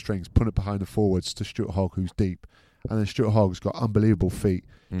 He's pulling the strings, putting it behind the forwards to Stuart Hogg, who's deep. And then Stuart Hogg's got unbelievable feet.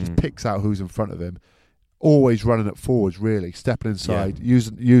 Just picks out who's in front of him. Always running at forwards, really. Stepping inside,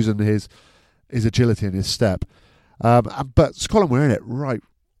 using his agility and his step. But Scotland were in it right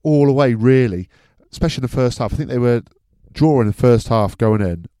all the way, really. Especially in the first half. I think they were drawing the first half going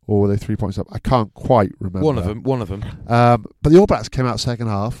in, or were they 3 points up? I can't quite remember. One of them. But the All Blacks came out second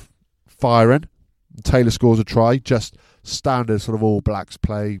half, firing. Taylor scores a try, just standard sort of All Blacks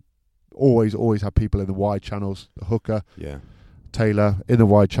play. Always have people in the wide channels. The hooker, Taylor in the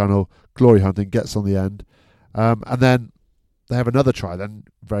wide channel. Glory hunting gets on the end, and then they have another try. Then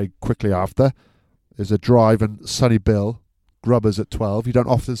very quickly after, there's a drive and Sonny Bill grubbers at 12. You don't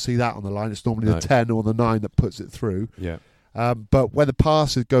often see that on the line. It's normally the 10 or the 9 that puts it through. Yeah. But when the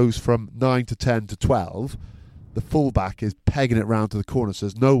pass goes from 9 to 10 to 12, the fullback is pegging it round to the corner, so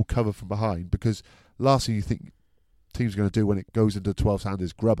there's no cover from behind, because last thing you think team's going to do when it goes into 12's hand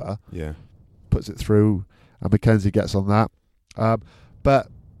is grubber. Yeah. Puts it through, and Mackenzie gets on that. But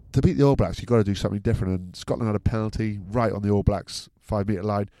to beat the All Blacks, you've got to do something different, and Scotland had a penalty right on the All Blacks 5 metre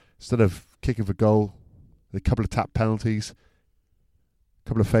line. Instead of kicking for goal, a couple of tap penalties, a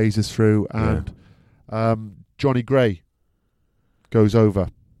couple of phases through, and Johnny Gray goes over.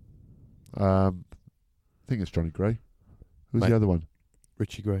 I think it's Johnny Gray. Who's the other one?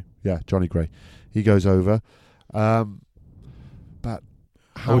 Richie Gray. Yeah, Johnny Gray. He goes over. But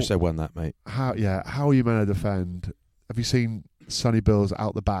I wish they won that, mate. How are you meant to defend? Have you seen Sonny Bill's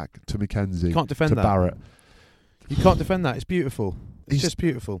out the back to Mackenzie? You can't defend to that. Barrett. You can't defend that. It's beautiful. It's just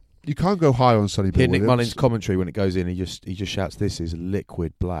beautiful. You can't go high on Sonny Bill. Hear Nick Mullins' commentary when it goes in. He just shouts, "This is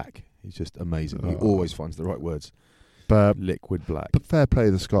liquid black." He's just amazing. He always finds the right words. But liquid black. But fair play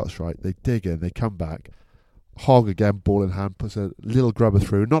to the Scots, right? They dig in. They come back. Hogg again, ball in hand, puts a little grubber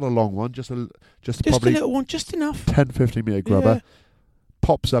through. Not a long one, just probably a little one, just enough. 10-15 metre grubber.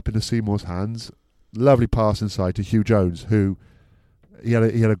 Pops up into Seymour's hands. Lovely pass inside to Hugh Jones, who he had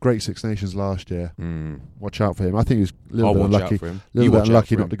a great Six Nations last year. Watch out for him. I think he was a little bit unlucky. Little bit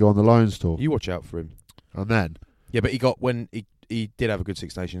unlucky not to go on the Lions tour. You watch out for him. And then, but he got he did have a good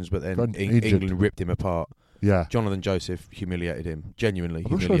Six Nations, but then England ripped him apart. Yeah, Jonathan Joseph humiliated him. Genuinely,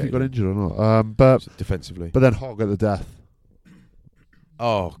 I'm not sure if he got injured or not. But defensively, but then Hogg at the death.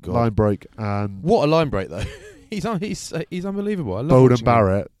 Oh god, line break, and what a line break though. he's unbelievable. I love Bowden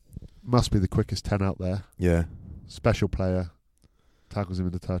Barrett must be the quickest 10 out there. Yeah, special player, tackles him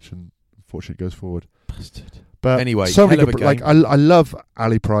in the touch, and unfortunately goes forward. Bastard. But anyway, so many hell of good, a like game. I love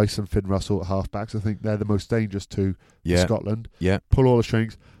Ali Price and Finn Russell at halfbacks. I think they're the most dangerous two in Scotland. Yeah. Pull all the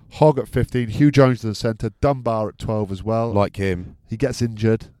strings. Hogg at 15, Hugh Jones in the centre, Dunbar at 12 as well. Like him. He gets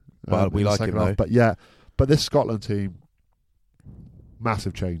injured. But we in the like second him, half. though. But yeah, but this Scotland team,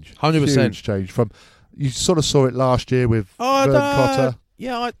 massive change. 100%. Huge change. You sort of saw it last year with Vern Cotter.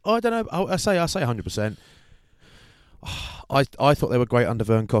 Yeah, I don't know. I say 100%. I thought they were great under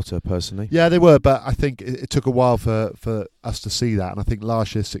Vern Cotter, personally. Yeah, they were, but I think it took a while for us to see that. And I think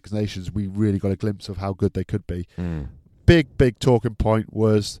last year's Six Nations, we really got a glimpse of how good they could be. Big talking point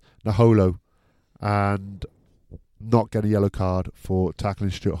was Naholo and not getting a yellow card for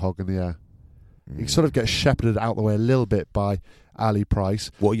tackling Stuart Hogg in the air. He sort of gets shepherded out the way a little bit by Ali Price.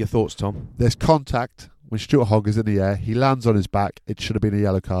 What are your thoughts, Tom? There's contact when Stuart Hogg is in the air. He lands on his back. It should have been a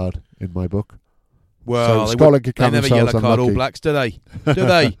yellow card in my book. Well, so Scotland could they count never themselves yellow card unlucky. All Blacks, do they? Do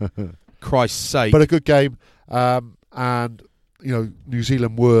they? Christ's sake. But a good game. And, New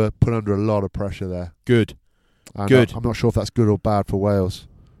Zealand were put under a lot of pressure there. Good. And Good. I'm not sure if that's good or bad for Wales.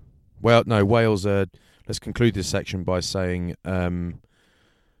 Well, no, Wales let's conclude this section by saying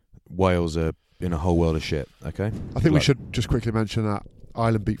Wales are in a whole world of shit, okay? I think we should just quickly mention that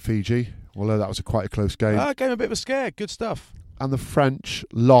Ireland beat Fiji, although that was quite a close game. Game a bit of a scare. Good stuff. And the French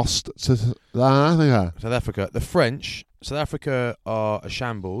lost to South Africa. The French, South Africa are a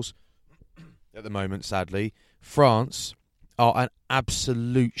shambles at the moment, sadly. France are an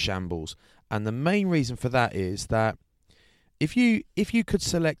absolute shambles. And the main reason for that is that if you could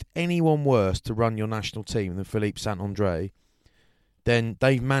select anyone worse to run your national team than Philippe Saint-André, then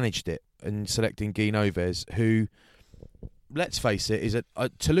they've managed it in selecting Guy Noves, who, let's face it, is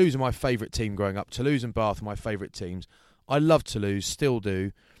Toulouse are my favourite team growing up. Toulouse and Bath are my favourite teams. I love Toulouse, still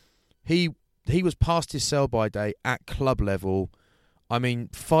do. He was past his sell-by day at club level. I mean,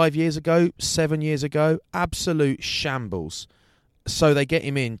 5 years ago, 7 years ago, absolute shambles. So they get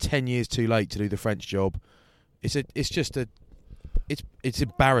him in 10 years too late to do the French job. It's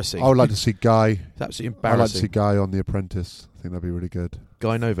embarrassing. I would like to see Guy. It's absolutely embarrassing. I'd like to see Guy on The Apprentice. I think that'd be really good.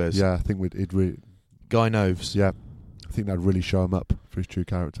 Guy Noves. Yeah, I think it'd really. Guy Noves. Yeah, I think that'd really show him up for his true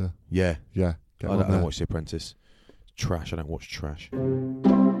character. Yeah. Yeah. I don't watch The Apprentice. Trash. I don't watch trash.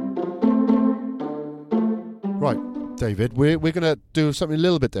 Right, David, we're going to do something a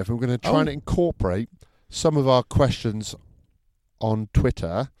little bit different. We're going to try and incorporate some of our questions on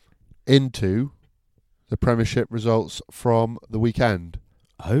Twitter into the Premiership results from the weekend.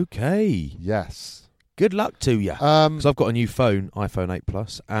 Okay. Yes. Good luck to you. Because I've got a new phone, iPhone 8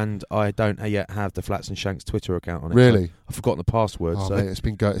 Plus, and I don't yet have the Flats and Shanks Twitter account on it. Really? So I've forgotten the password. Oh, so mate, it's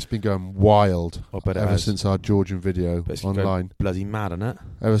been going wild ever since our Georgian video online. Bloody mad, isn't it?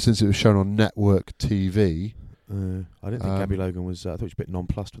 Ever since it was shown on network TV. I didn't think Gabby Logan was. I thought she was a bit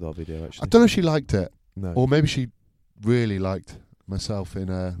nonplussed with our video. Actually, I don't know if she liked it. No. Or maybe she really liked myself in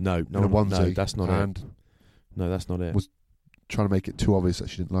a onesie. No, that's not and it. No, that's not it. Was trying to make it too obvious that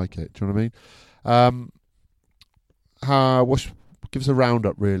she didn't like it. Do you know what I mean? Give us a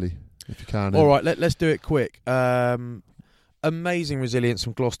roundup, really, if you can. All right, let's do it quick. Amazing resilience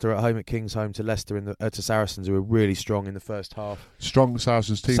from Gloucester at home at Kingsholm to Leicester to Saracens, who were really strong in the first half. Strong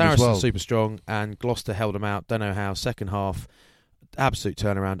Saracens team Saracens as well. Super strong, and Gloucester held them out. Don't know how. Second half, absolute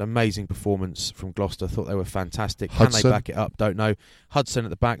turnaround. Amazing performance from Gloucester. Thought they were fantastic. Hudson. Can they back it up? Don't know. Hudson at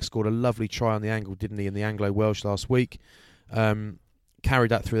the back scored a lovely try on the angle, didn't he, in the Anglo-Welsh last week? Carried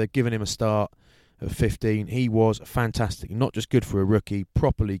that through. They've given him a start at 15. He was fantastic. Not just good for a rookie,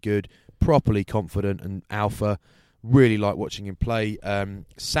 properly good, properly confident and alpha. Really like watching him play.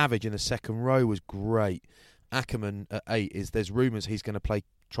 Savage in the second row was great. Ackerman at 8 there's rumours he's going to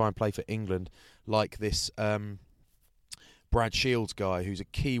try and play for England, like this Brad Shields guy, who's a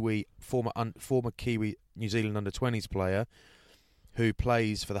Kiwi former Kiwi New Zealand under-20s player who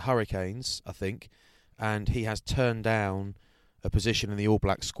plays for the Hurricanes, I think, and he has turned down a position in the All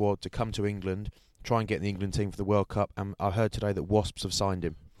Black squad to come to England, try and get in the England team for the World Cup, and I heard today that Wasps have signed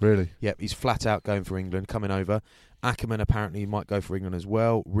him. Really? Yep, he's flat out going for England, coming over. Ackerman apparently might go for England as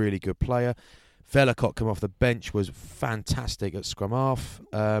well. Really good player. Vellacott come off the bench, was fantastic at scrum half.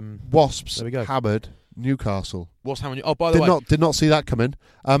 Wasps, there we go. Hammered, Newcastle. Wasps Hammered. Oh, by the way, did not see that coming.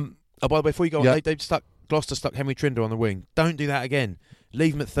 By the way, before you go yeah. on, Gloucester stuck Henry Trinder on the wing. Don't do that again.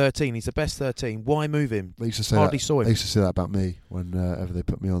 Leave him at 13. He's the best 13. Why move him? They used to say Hardly that. saw him. They used to say that about me whenever they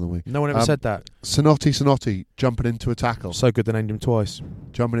put me on the wing. No one ever said that. Sonotti jumping into a tackle. So good they named him twice.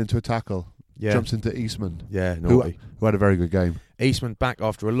 Jumping into a tackle. Yeah. Jumps into Eastman. Yeah, naughty. Who had a very good game. Eastman back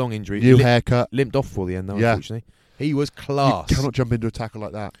after a long injury. New haircut. Limped off before the end, though, yeah. unfortunately. He was class. You cannot jump into a tackle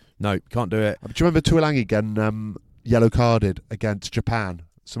like that. No, can't do it. Do you remember Tuolangi getting yellow carded against Japan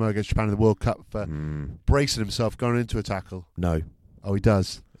Samoa against Japan in the World Cup for bracing himself going into a tackle? No. Oh, he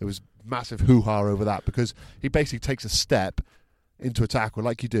does. It was massive hoo-ha over that because he basically takes a step into a tackle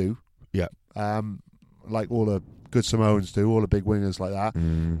like you do. Yeah. Like all the good Samoans do, all the big wingers like that.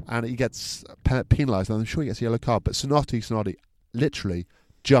 And he gets penalised. I'm sure he gets a yellow card. But Sonotti literally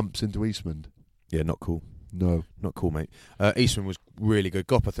jumps into Eastman. Yeah, not cool. No. Not cool, mate. Eastman was really good.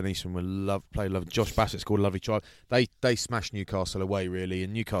 Gopeth and Eastman played lovely. Josh Bassett scored a lovely try. They smashed Newcastle away, really,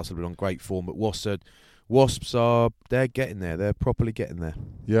 and Newcastle have been on great form. But Wasps they're getting there. They're properly getting there.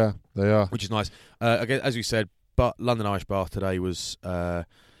 Yeah, they are. Which is nice. Again, as we said, but London Irish Bath today was...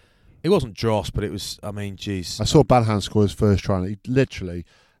 it wasn't dross, but it was... I mean, jeez. I saw Banhan score his first try, and he literally...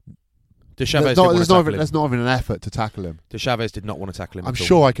 There's not even an effort to tackle him. De Chavez did not want to tackle him. I'm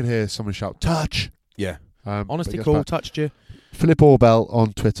sure I can hear someone shout, touch! Yeah. Honestly, cool. Touched you. Philip Orbell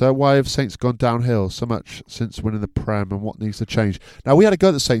on Twitter. Why have Saints gone downhill so much since winning the Prem, and what needs to change? Now, we had a go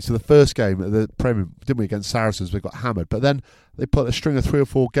at the Saints to the first game at the Prem, didn't we, against Saracens? We got hammered. But then they put a string of 3 or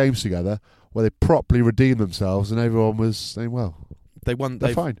 4 games together where they properly redeemed themselves, and everyone was saying, well, they won.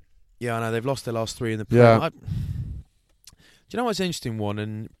 They're fine. Yeah, I know. They've lost their last 3 in the Prem. Yeah. Do you know what's an interesting one?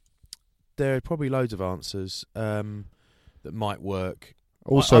 And there are probably loads of answers that might work.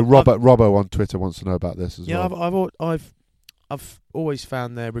 Also, Robbo on Twitter wants to know about this as well. Yeah, I've always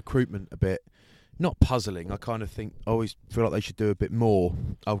found their recruitment a bit not puzzling. I kind of think I always feel like they should do a bit more.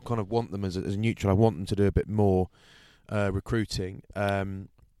 I kind of want them as a neutral. I want them to do a bit more recruiting.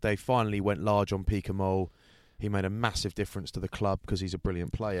 They finally went large on Pika Mole. He made a massive difference to the club because he's a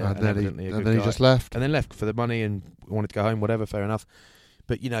brilliant player and then he just left. And then left for the money and wanted to go home. Whatever, fair enough.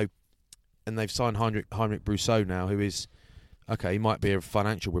 But and they've signed Heinrich Brousseau now, who is. Okay, he might be a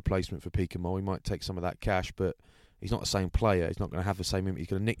financial replacement for Pika Mole. He might take some of that cash, but he's not the same player. He's not going to have the same... He's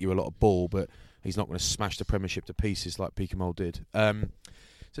going to nick you a lot of ball, but he's not going to smash the Premiership to pieces like Pika Mole did. So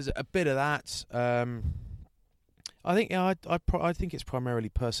there's a bit of that. I think I think it's primarily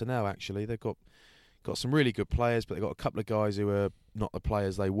personnel, actually. They've got some really good players, but they've got a couple of guys who are not the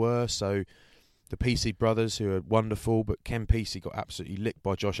players they were. So the PC brothers, who are wonderful, but Ken PC got absolutely licked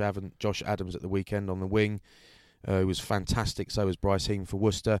by Josh Adams at the weekend on the wing. Who was fantastic. So was Bryce Heem for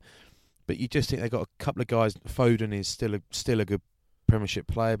Worcester. But you just think they've got a couple of guys. Foden is still a good Premiership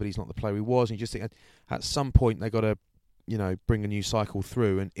player, but he's not the player he was. And you just think at some point they've got to, bring a new cycle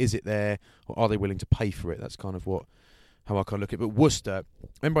through. And is it there, or are they willing to pay for it? That's kind of how I kind of look at it. But Worcester,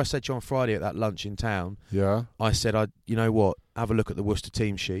 remember I said to you on Friday at that lunch in town? Yeah. I said, you know what? Have a look at the Worcester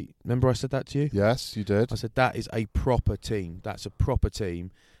team sheet. Remember I said that to you? Yes, you did. I said that is a proper team. That's a proper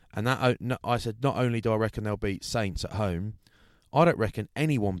team. And I said, not only do I reckon they'll beat Saints at home, I don't reckon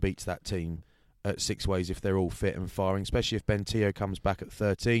anyone beats that team at Six Ways if they're all fit and firing, especially if Ben Teo comes back at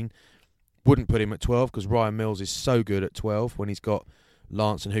 13. Wouldn't put him at 12 because Ryan Mills is so good at 12 when he's got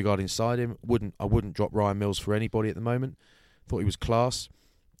Lance and Hugard inside him. I wouldn't drop Ryan Mills for anybody at the moment. Thought he was class.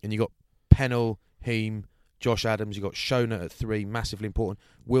 And you got Pennell, Heem, Josh Adams. You got Shona at 3, massively important.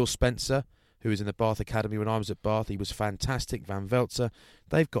 Will Spencer, who was in the Bath Academy when I was at Bath. He was fantastic. Van Veltzer.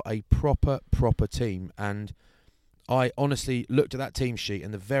 They've got a proper team. And I honestly looked at that team sheet,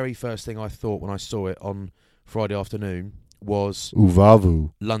 and the very first thing I thought when I saw it on Friday afternoon was...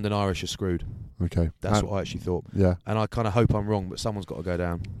 Uvavu. London Irish are screwed. Okay. That's what I actually thought. Yeah. And I kind of hope I'm wrong, but someone's got to go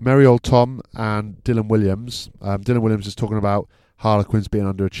down. Merry Old Tom and Dylan Williams. Dylan Williams is talking about Harlequins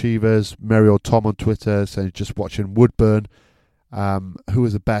being underachievers. Merry Old Tom on Twitter saying just watching Woodburn. Who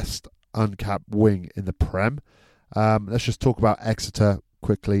is the best uncapped wing in the Prem? Let's just talk about Exeter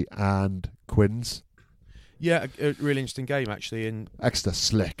quickly and Quins. Yeah, a really interesting game actually. In Exeter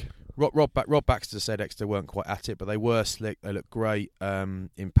slick. Rob Baxter said Exeter weren't quite at it, but they were slick. They looked great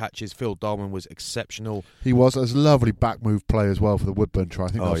in patches. Phil Dahlman was exceptional. He was a lovely back move play as well for the Woodburn try. I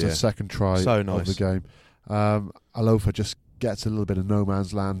think that was the second try of the game. Alofa just gets a little bit of no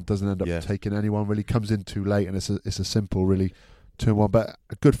man's land, doesn't end up taking anyone, really comes in too late, and it's a simple, really 2-1, but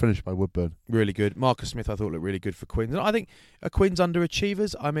a good finish by Woodburn. Really good. Marcus Smith, I thought, looked really good for Quins. I think Quins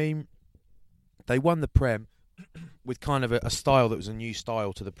underachievers. I mean, they won the Prem with kind of a style that was a new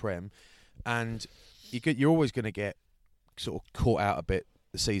style to the Prem, and you're always going to get sort of caught out a bit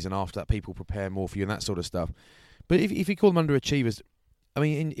the season after that. People prepare more for you and that sort of stuff. But if you call them underachievers, I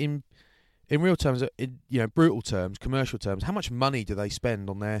mean, in real terms, in brutal terms, commercial terms, how much money do they spend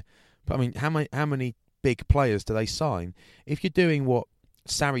on their? I mean, how many big players do they sign? If you're doing what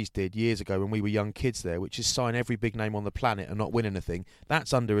Sarries did years ago when we were young kids there, which is sign every big name on the planet and not win anything,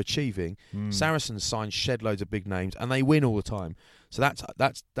 that's underachieving. Saracens sign shed loads of big names and they win all the time. So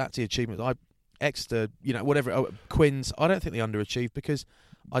that's the achievement. Exeter, whatever, Quins, I don't think they underachieve because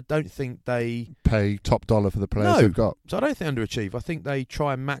I don't think they pay top dollar for the players they've got. So I don't think underachieve. I think they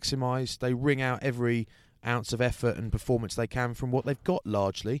try and maximise. They wring out every ounce of effort and performance they can from what they've got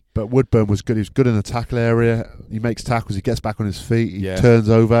largely. But Woodburn was good. He was good in the tackle area. He makes tackles. He gets back on his feet. He turns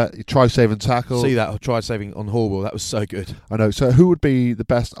over. He tries saving tackle. See that try saving on Horwell. That was so good. I know. So who would be the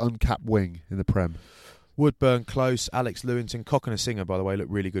best uncapped wing in the Prem? Woodburn, Close, Alex Lewington, Cocker Singer, by the way,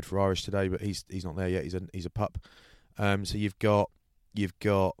 looked really good for Irish today, but he's not there yet. He's a pup. So you've got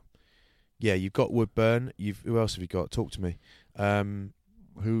Woodburn. Who else have you got? Talk to me.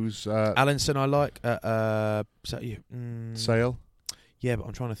 Who's Allinson? I like. Is that you? Sale. Yeah, but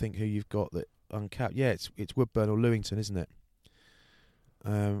I'm trying to think who you've got that uncapped. Yeah, it's Woodburn or Lewington, isn't it?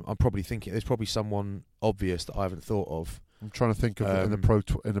 I'm probably thinking there's probably someone obvious that I haven't thought of. I'm trying to think of it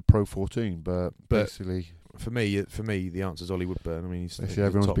in the Pro 14, but basically for me, the answer is Ollie Woodburn. I mean, he's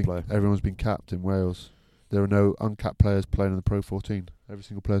a top player. Everyone's been capped in Wales. There are no uncapped players playing in the Pro 14. Every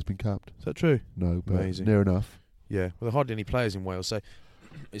single player's been capped. Is that true? No, but amazing. Near enough. Yeah, well, there are hardly any players in Wales, so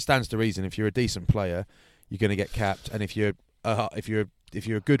it stands to reason if you're a decent player, you're going to get capped, and if you're a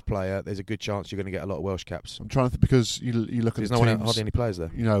good player, there's a good chance you're going to get a lot of Welsh caps. I'm trying to because you look at the teams. There's hardly any players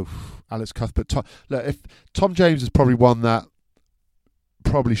there. You know, Alex Cuthbert. If Tom James is probably one that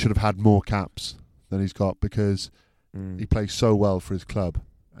probably should have had more caps than he's got because he plays so well for his club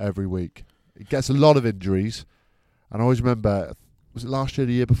every week. He gets a lot of injuries, and I always remember, was it last year or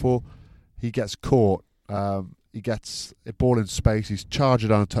the year before? He gets caught. He gets a ball in space. He's charging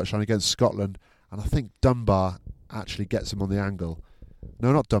down a touchline against Scotland, and I think Dunbar actually gets him on the angle.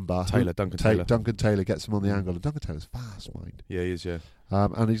 No, not Dunbar. Duncan Taylor. Duncan Taylor gets him on the angle, and Duncan Taylor's fast, mind. Yeah, he is. Yeah,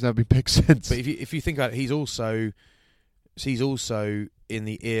 and he's never been picked since. But if you think about it, he's also in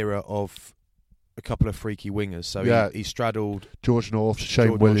the era of a couple of freaky wingers. So he straddled George North,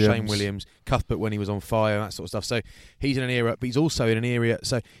 Shane Williams, Cuthbert when he was on fire, and that sort of stuff. So he's in an era, but he's also in an area.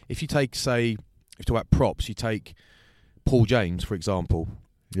 So if you take, say, if you talk about props, you take Paul James, for example.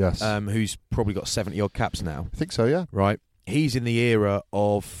 Yes. Who's probably got 70 odd caps now. I think so, yeah. Right. He's in the era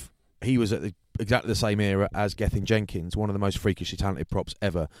of, he was at exactly the same era as Gethin Jenkins, one of the most freakishly talented props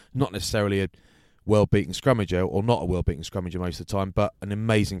ever. Not necessarily a well-beaten scrummager, or not a well-beaten scrummager most of the time, but an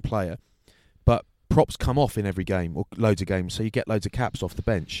amazing player. But props come off in every game, or loads of games, so you get loads of caps off the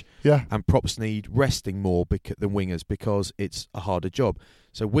bench. Yeah. And props need resting more than wingers because it's a harder job.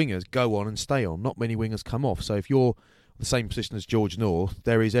 So wingers go on and stay on. Not many wingers come off. So if you're the same position as George North,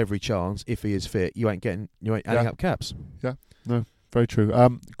 there is every chance, if he is fit, you ain't adding up caps. Yeah, no, very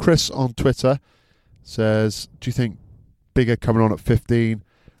true. Chris on Twitter says, do you think Biggar coming on at 15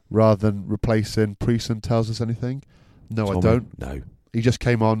 rather than replacing Priestland tells us anything? No, Tommy, I don't. No. He just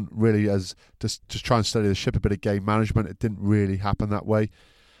came on really as just try and steady the ship, a bit of game management. It didn't really happen that way.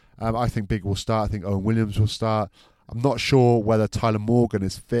 I think Biggar will start. I think Owen Williams will start. I'm not sure whether Tyler Morgan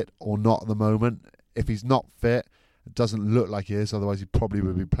is fit or not at the moment. If he's not fit, it doesn't look like he is. Otherwise, he probably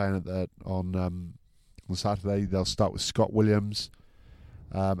would be playing on Saturday. They'll start with Scott Williams.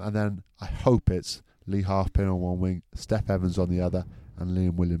 And then I hope it's Lee Halfpenny on one wing, Steph Evans on the other, and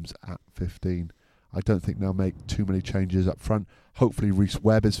Liam Williams at 15. I don't think they'll make too many changes up front. Hopefully Reece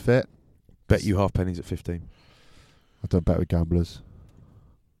Webb is fit. Bet you Halfpenny's at 15. I don't bet with gamblers.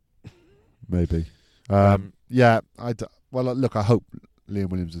 Maybe. Well, look, I hope Liam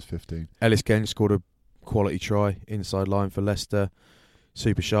Williams is 15. Ellis Genge scored a quality try inside line for Leicester.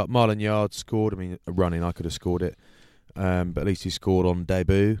 Super sharp. Marlon Yard scored. I mean, running, I could have scored it. But at least he scored on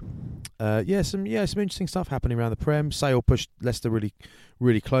debut. Some interesting stuff happening around the Prem. Sale pushed Leicester really,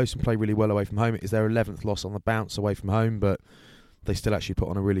 really close and played really well away from home. It is their 11th loss on the bounce away from home, but they still actually put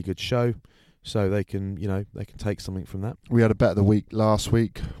on a really good show. So they can take something from that. We had a bet of the week last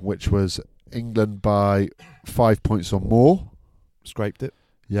week, which was England by 5 points or more. Scraped it.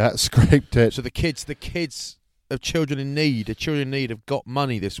 Yeah, scraped it. So the kids of Children in Need have got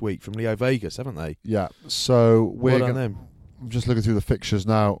money this week from Leo Vegas, haven't they? Yeah. So I'm just looking through the fixtures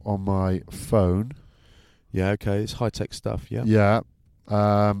now on my phone. Yeah, okay. It's high-tech stuff, yeah. Yeah.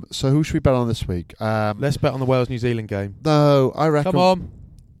 So who should we bet on this week? Let's bet on the Wales-New Zealand game. No, I reckon... Come on.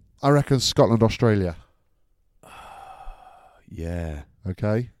 I reckon Scotland-Australia. Yeah.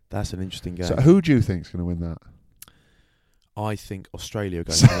 Okay. That's an interesting game. So who do you think's going to win that? I think Australia are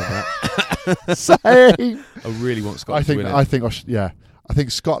going to win that. Same. I really want Scotland to win it. I think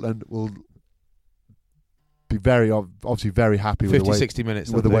Scotland will be obviously very happy with 60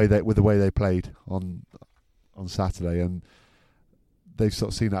 minutes with the way they played on Saturday, and they've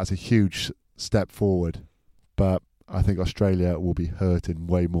sort of seen that as a huge step forward. But I think Australia will be hurting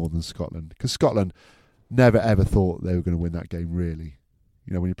way more than Scotland, because Scotland never ever thought they were going to win that game. Really,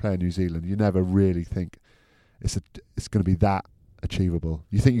 when you play in New Zealand, you never really think it's going to be that achievable.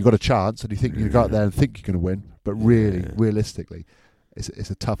 You think you've got a chance, and you think you go out there and think you're going to win, but really, realistically, it's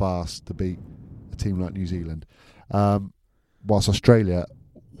a tough ask to beat a team like New Zealand. Whilst Australia,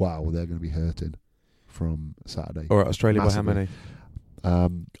 wow, they're going to be hurting from Saturday. All right, Australia massively. by how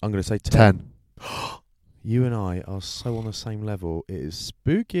many? I'm going to say 10. You and I are so on the same level. It is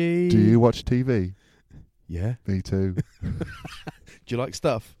spooky. Do you watch TV? Yeah. Me too. Do you like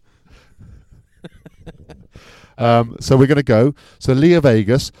stuff? So we're going to go. So Leah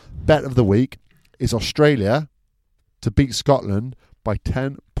Vegas, bet of the week, is Australia to beat Scotland by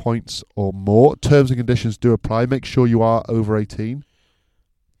 10 points or more. Terms and conditions do apply. Make sure you are over 18.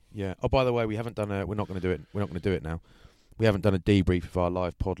 Yeah. Oh, by the way, we haven't done we're not going to do it. We're not going to do it now. We haven't done a debrief of our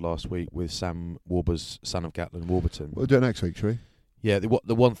live pod last week with Sam Warbur's son of Gatlin Warburton. We'll do it next week, shall we? Yeah. The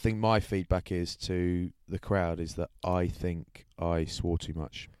one thing my feedback is to the crowd is that I think I swore too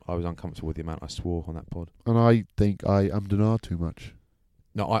much. I was uncomfortable with the amount I swore on that pod. And I think I ummed too much.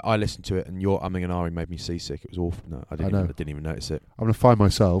 No, I listened to it, and your umming and ahhing made me seasick. It was awful. No, I didn't even notice it. I'm going to find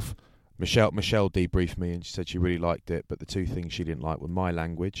myself. Michelle debriefed me, and she said she really liked it, but the two things she didn't like were my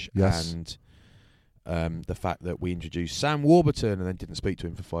language and the fact that we introduced Sam Warburton and then didn't speak to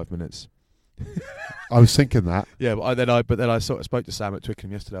him for 5 minutes. I was thinking that. Yeah, but then I sort of spoke to Sam at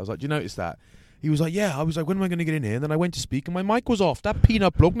Twickenham yesterday. I was like, "Do you notice that?" He was like, "Yeah." I was like, "When am I going to get in here?" And then I went to speak, and my mic was off. That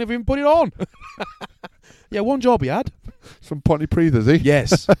peanut bloke never even put it on. Yeah, one job he had. From Pontypridd, is he?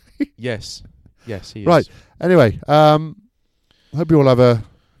 Yes, yes, he is. Right. Anyway, hope you all have a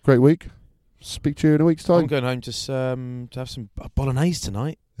great week. Speak to you in a week's time. I'm going home to have some bolognese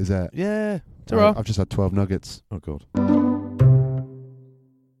tonight. Is that? Yeah. Ta-ra. I've just had 12 nuggets. Oh God.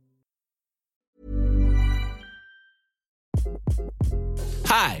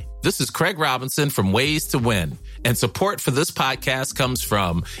 Hi, this is Craig Robinson from Ways to Win, and support for this podcast comes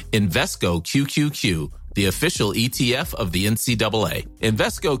from Invesco QQQ, the official ETF of the NCAA.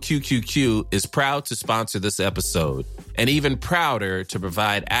 Invesco QQQ is proud to sponsor this episode, and even prouder to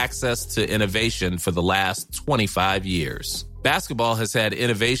provide access to innovation for the last 25 years. Basketball has had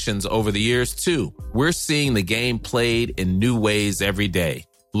innovations over the years, too. We're seeing the game played in new ways every day.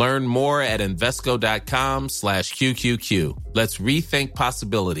 Learn more at Invesco.com/QQQ. Let's rethink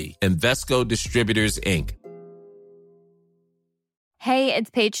possibility. Invesco Distributors, Inc. Hey, it's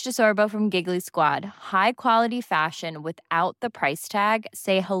Paige DeSorbo from Giggly Squad. High quality fashion without the price tag.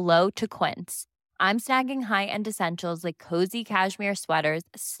 Say hello to Quince. I'm snagging high-end essentials like cozy cashmere sweaters,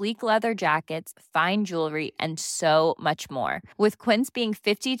 sleek leather jackets, fine jewelry, and so much more. With Quince being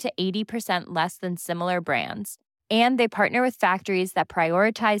 50 to 80% less than similar brands. And they partner with factories that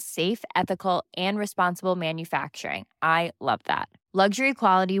prioritize safe, ethical, and responsible manufacturing. I love that. Luxury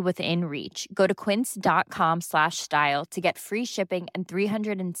quality within reach. Go to quince.com/style to get free shipping and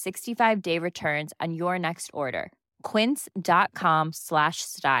 365-day returns on your next order.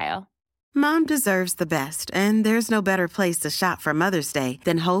 Quince.com/style. Mom deserves the best, and there's no better place to shop for Mother's Day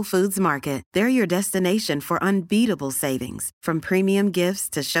than Whole Foods Market. They're your destination for unbeatable savings, from premium gifts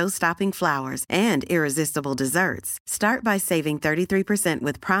to show-stopping flowers and irresistible desserts. Start by saving 33%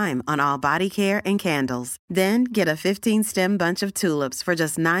 with Prime on all body care and candles. Then get a 15-stem bunch of tulips for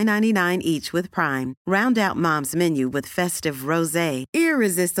just $9.99 each with Prime. Round out Mom's menu with festive rosé,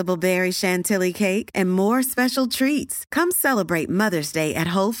 irresistible berry chantilly cake, and more special treats. Come celebrate Mother's Day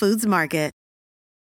at Whole Foods Market.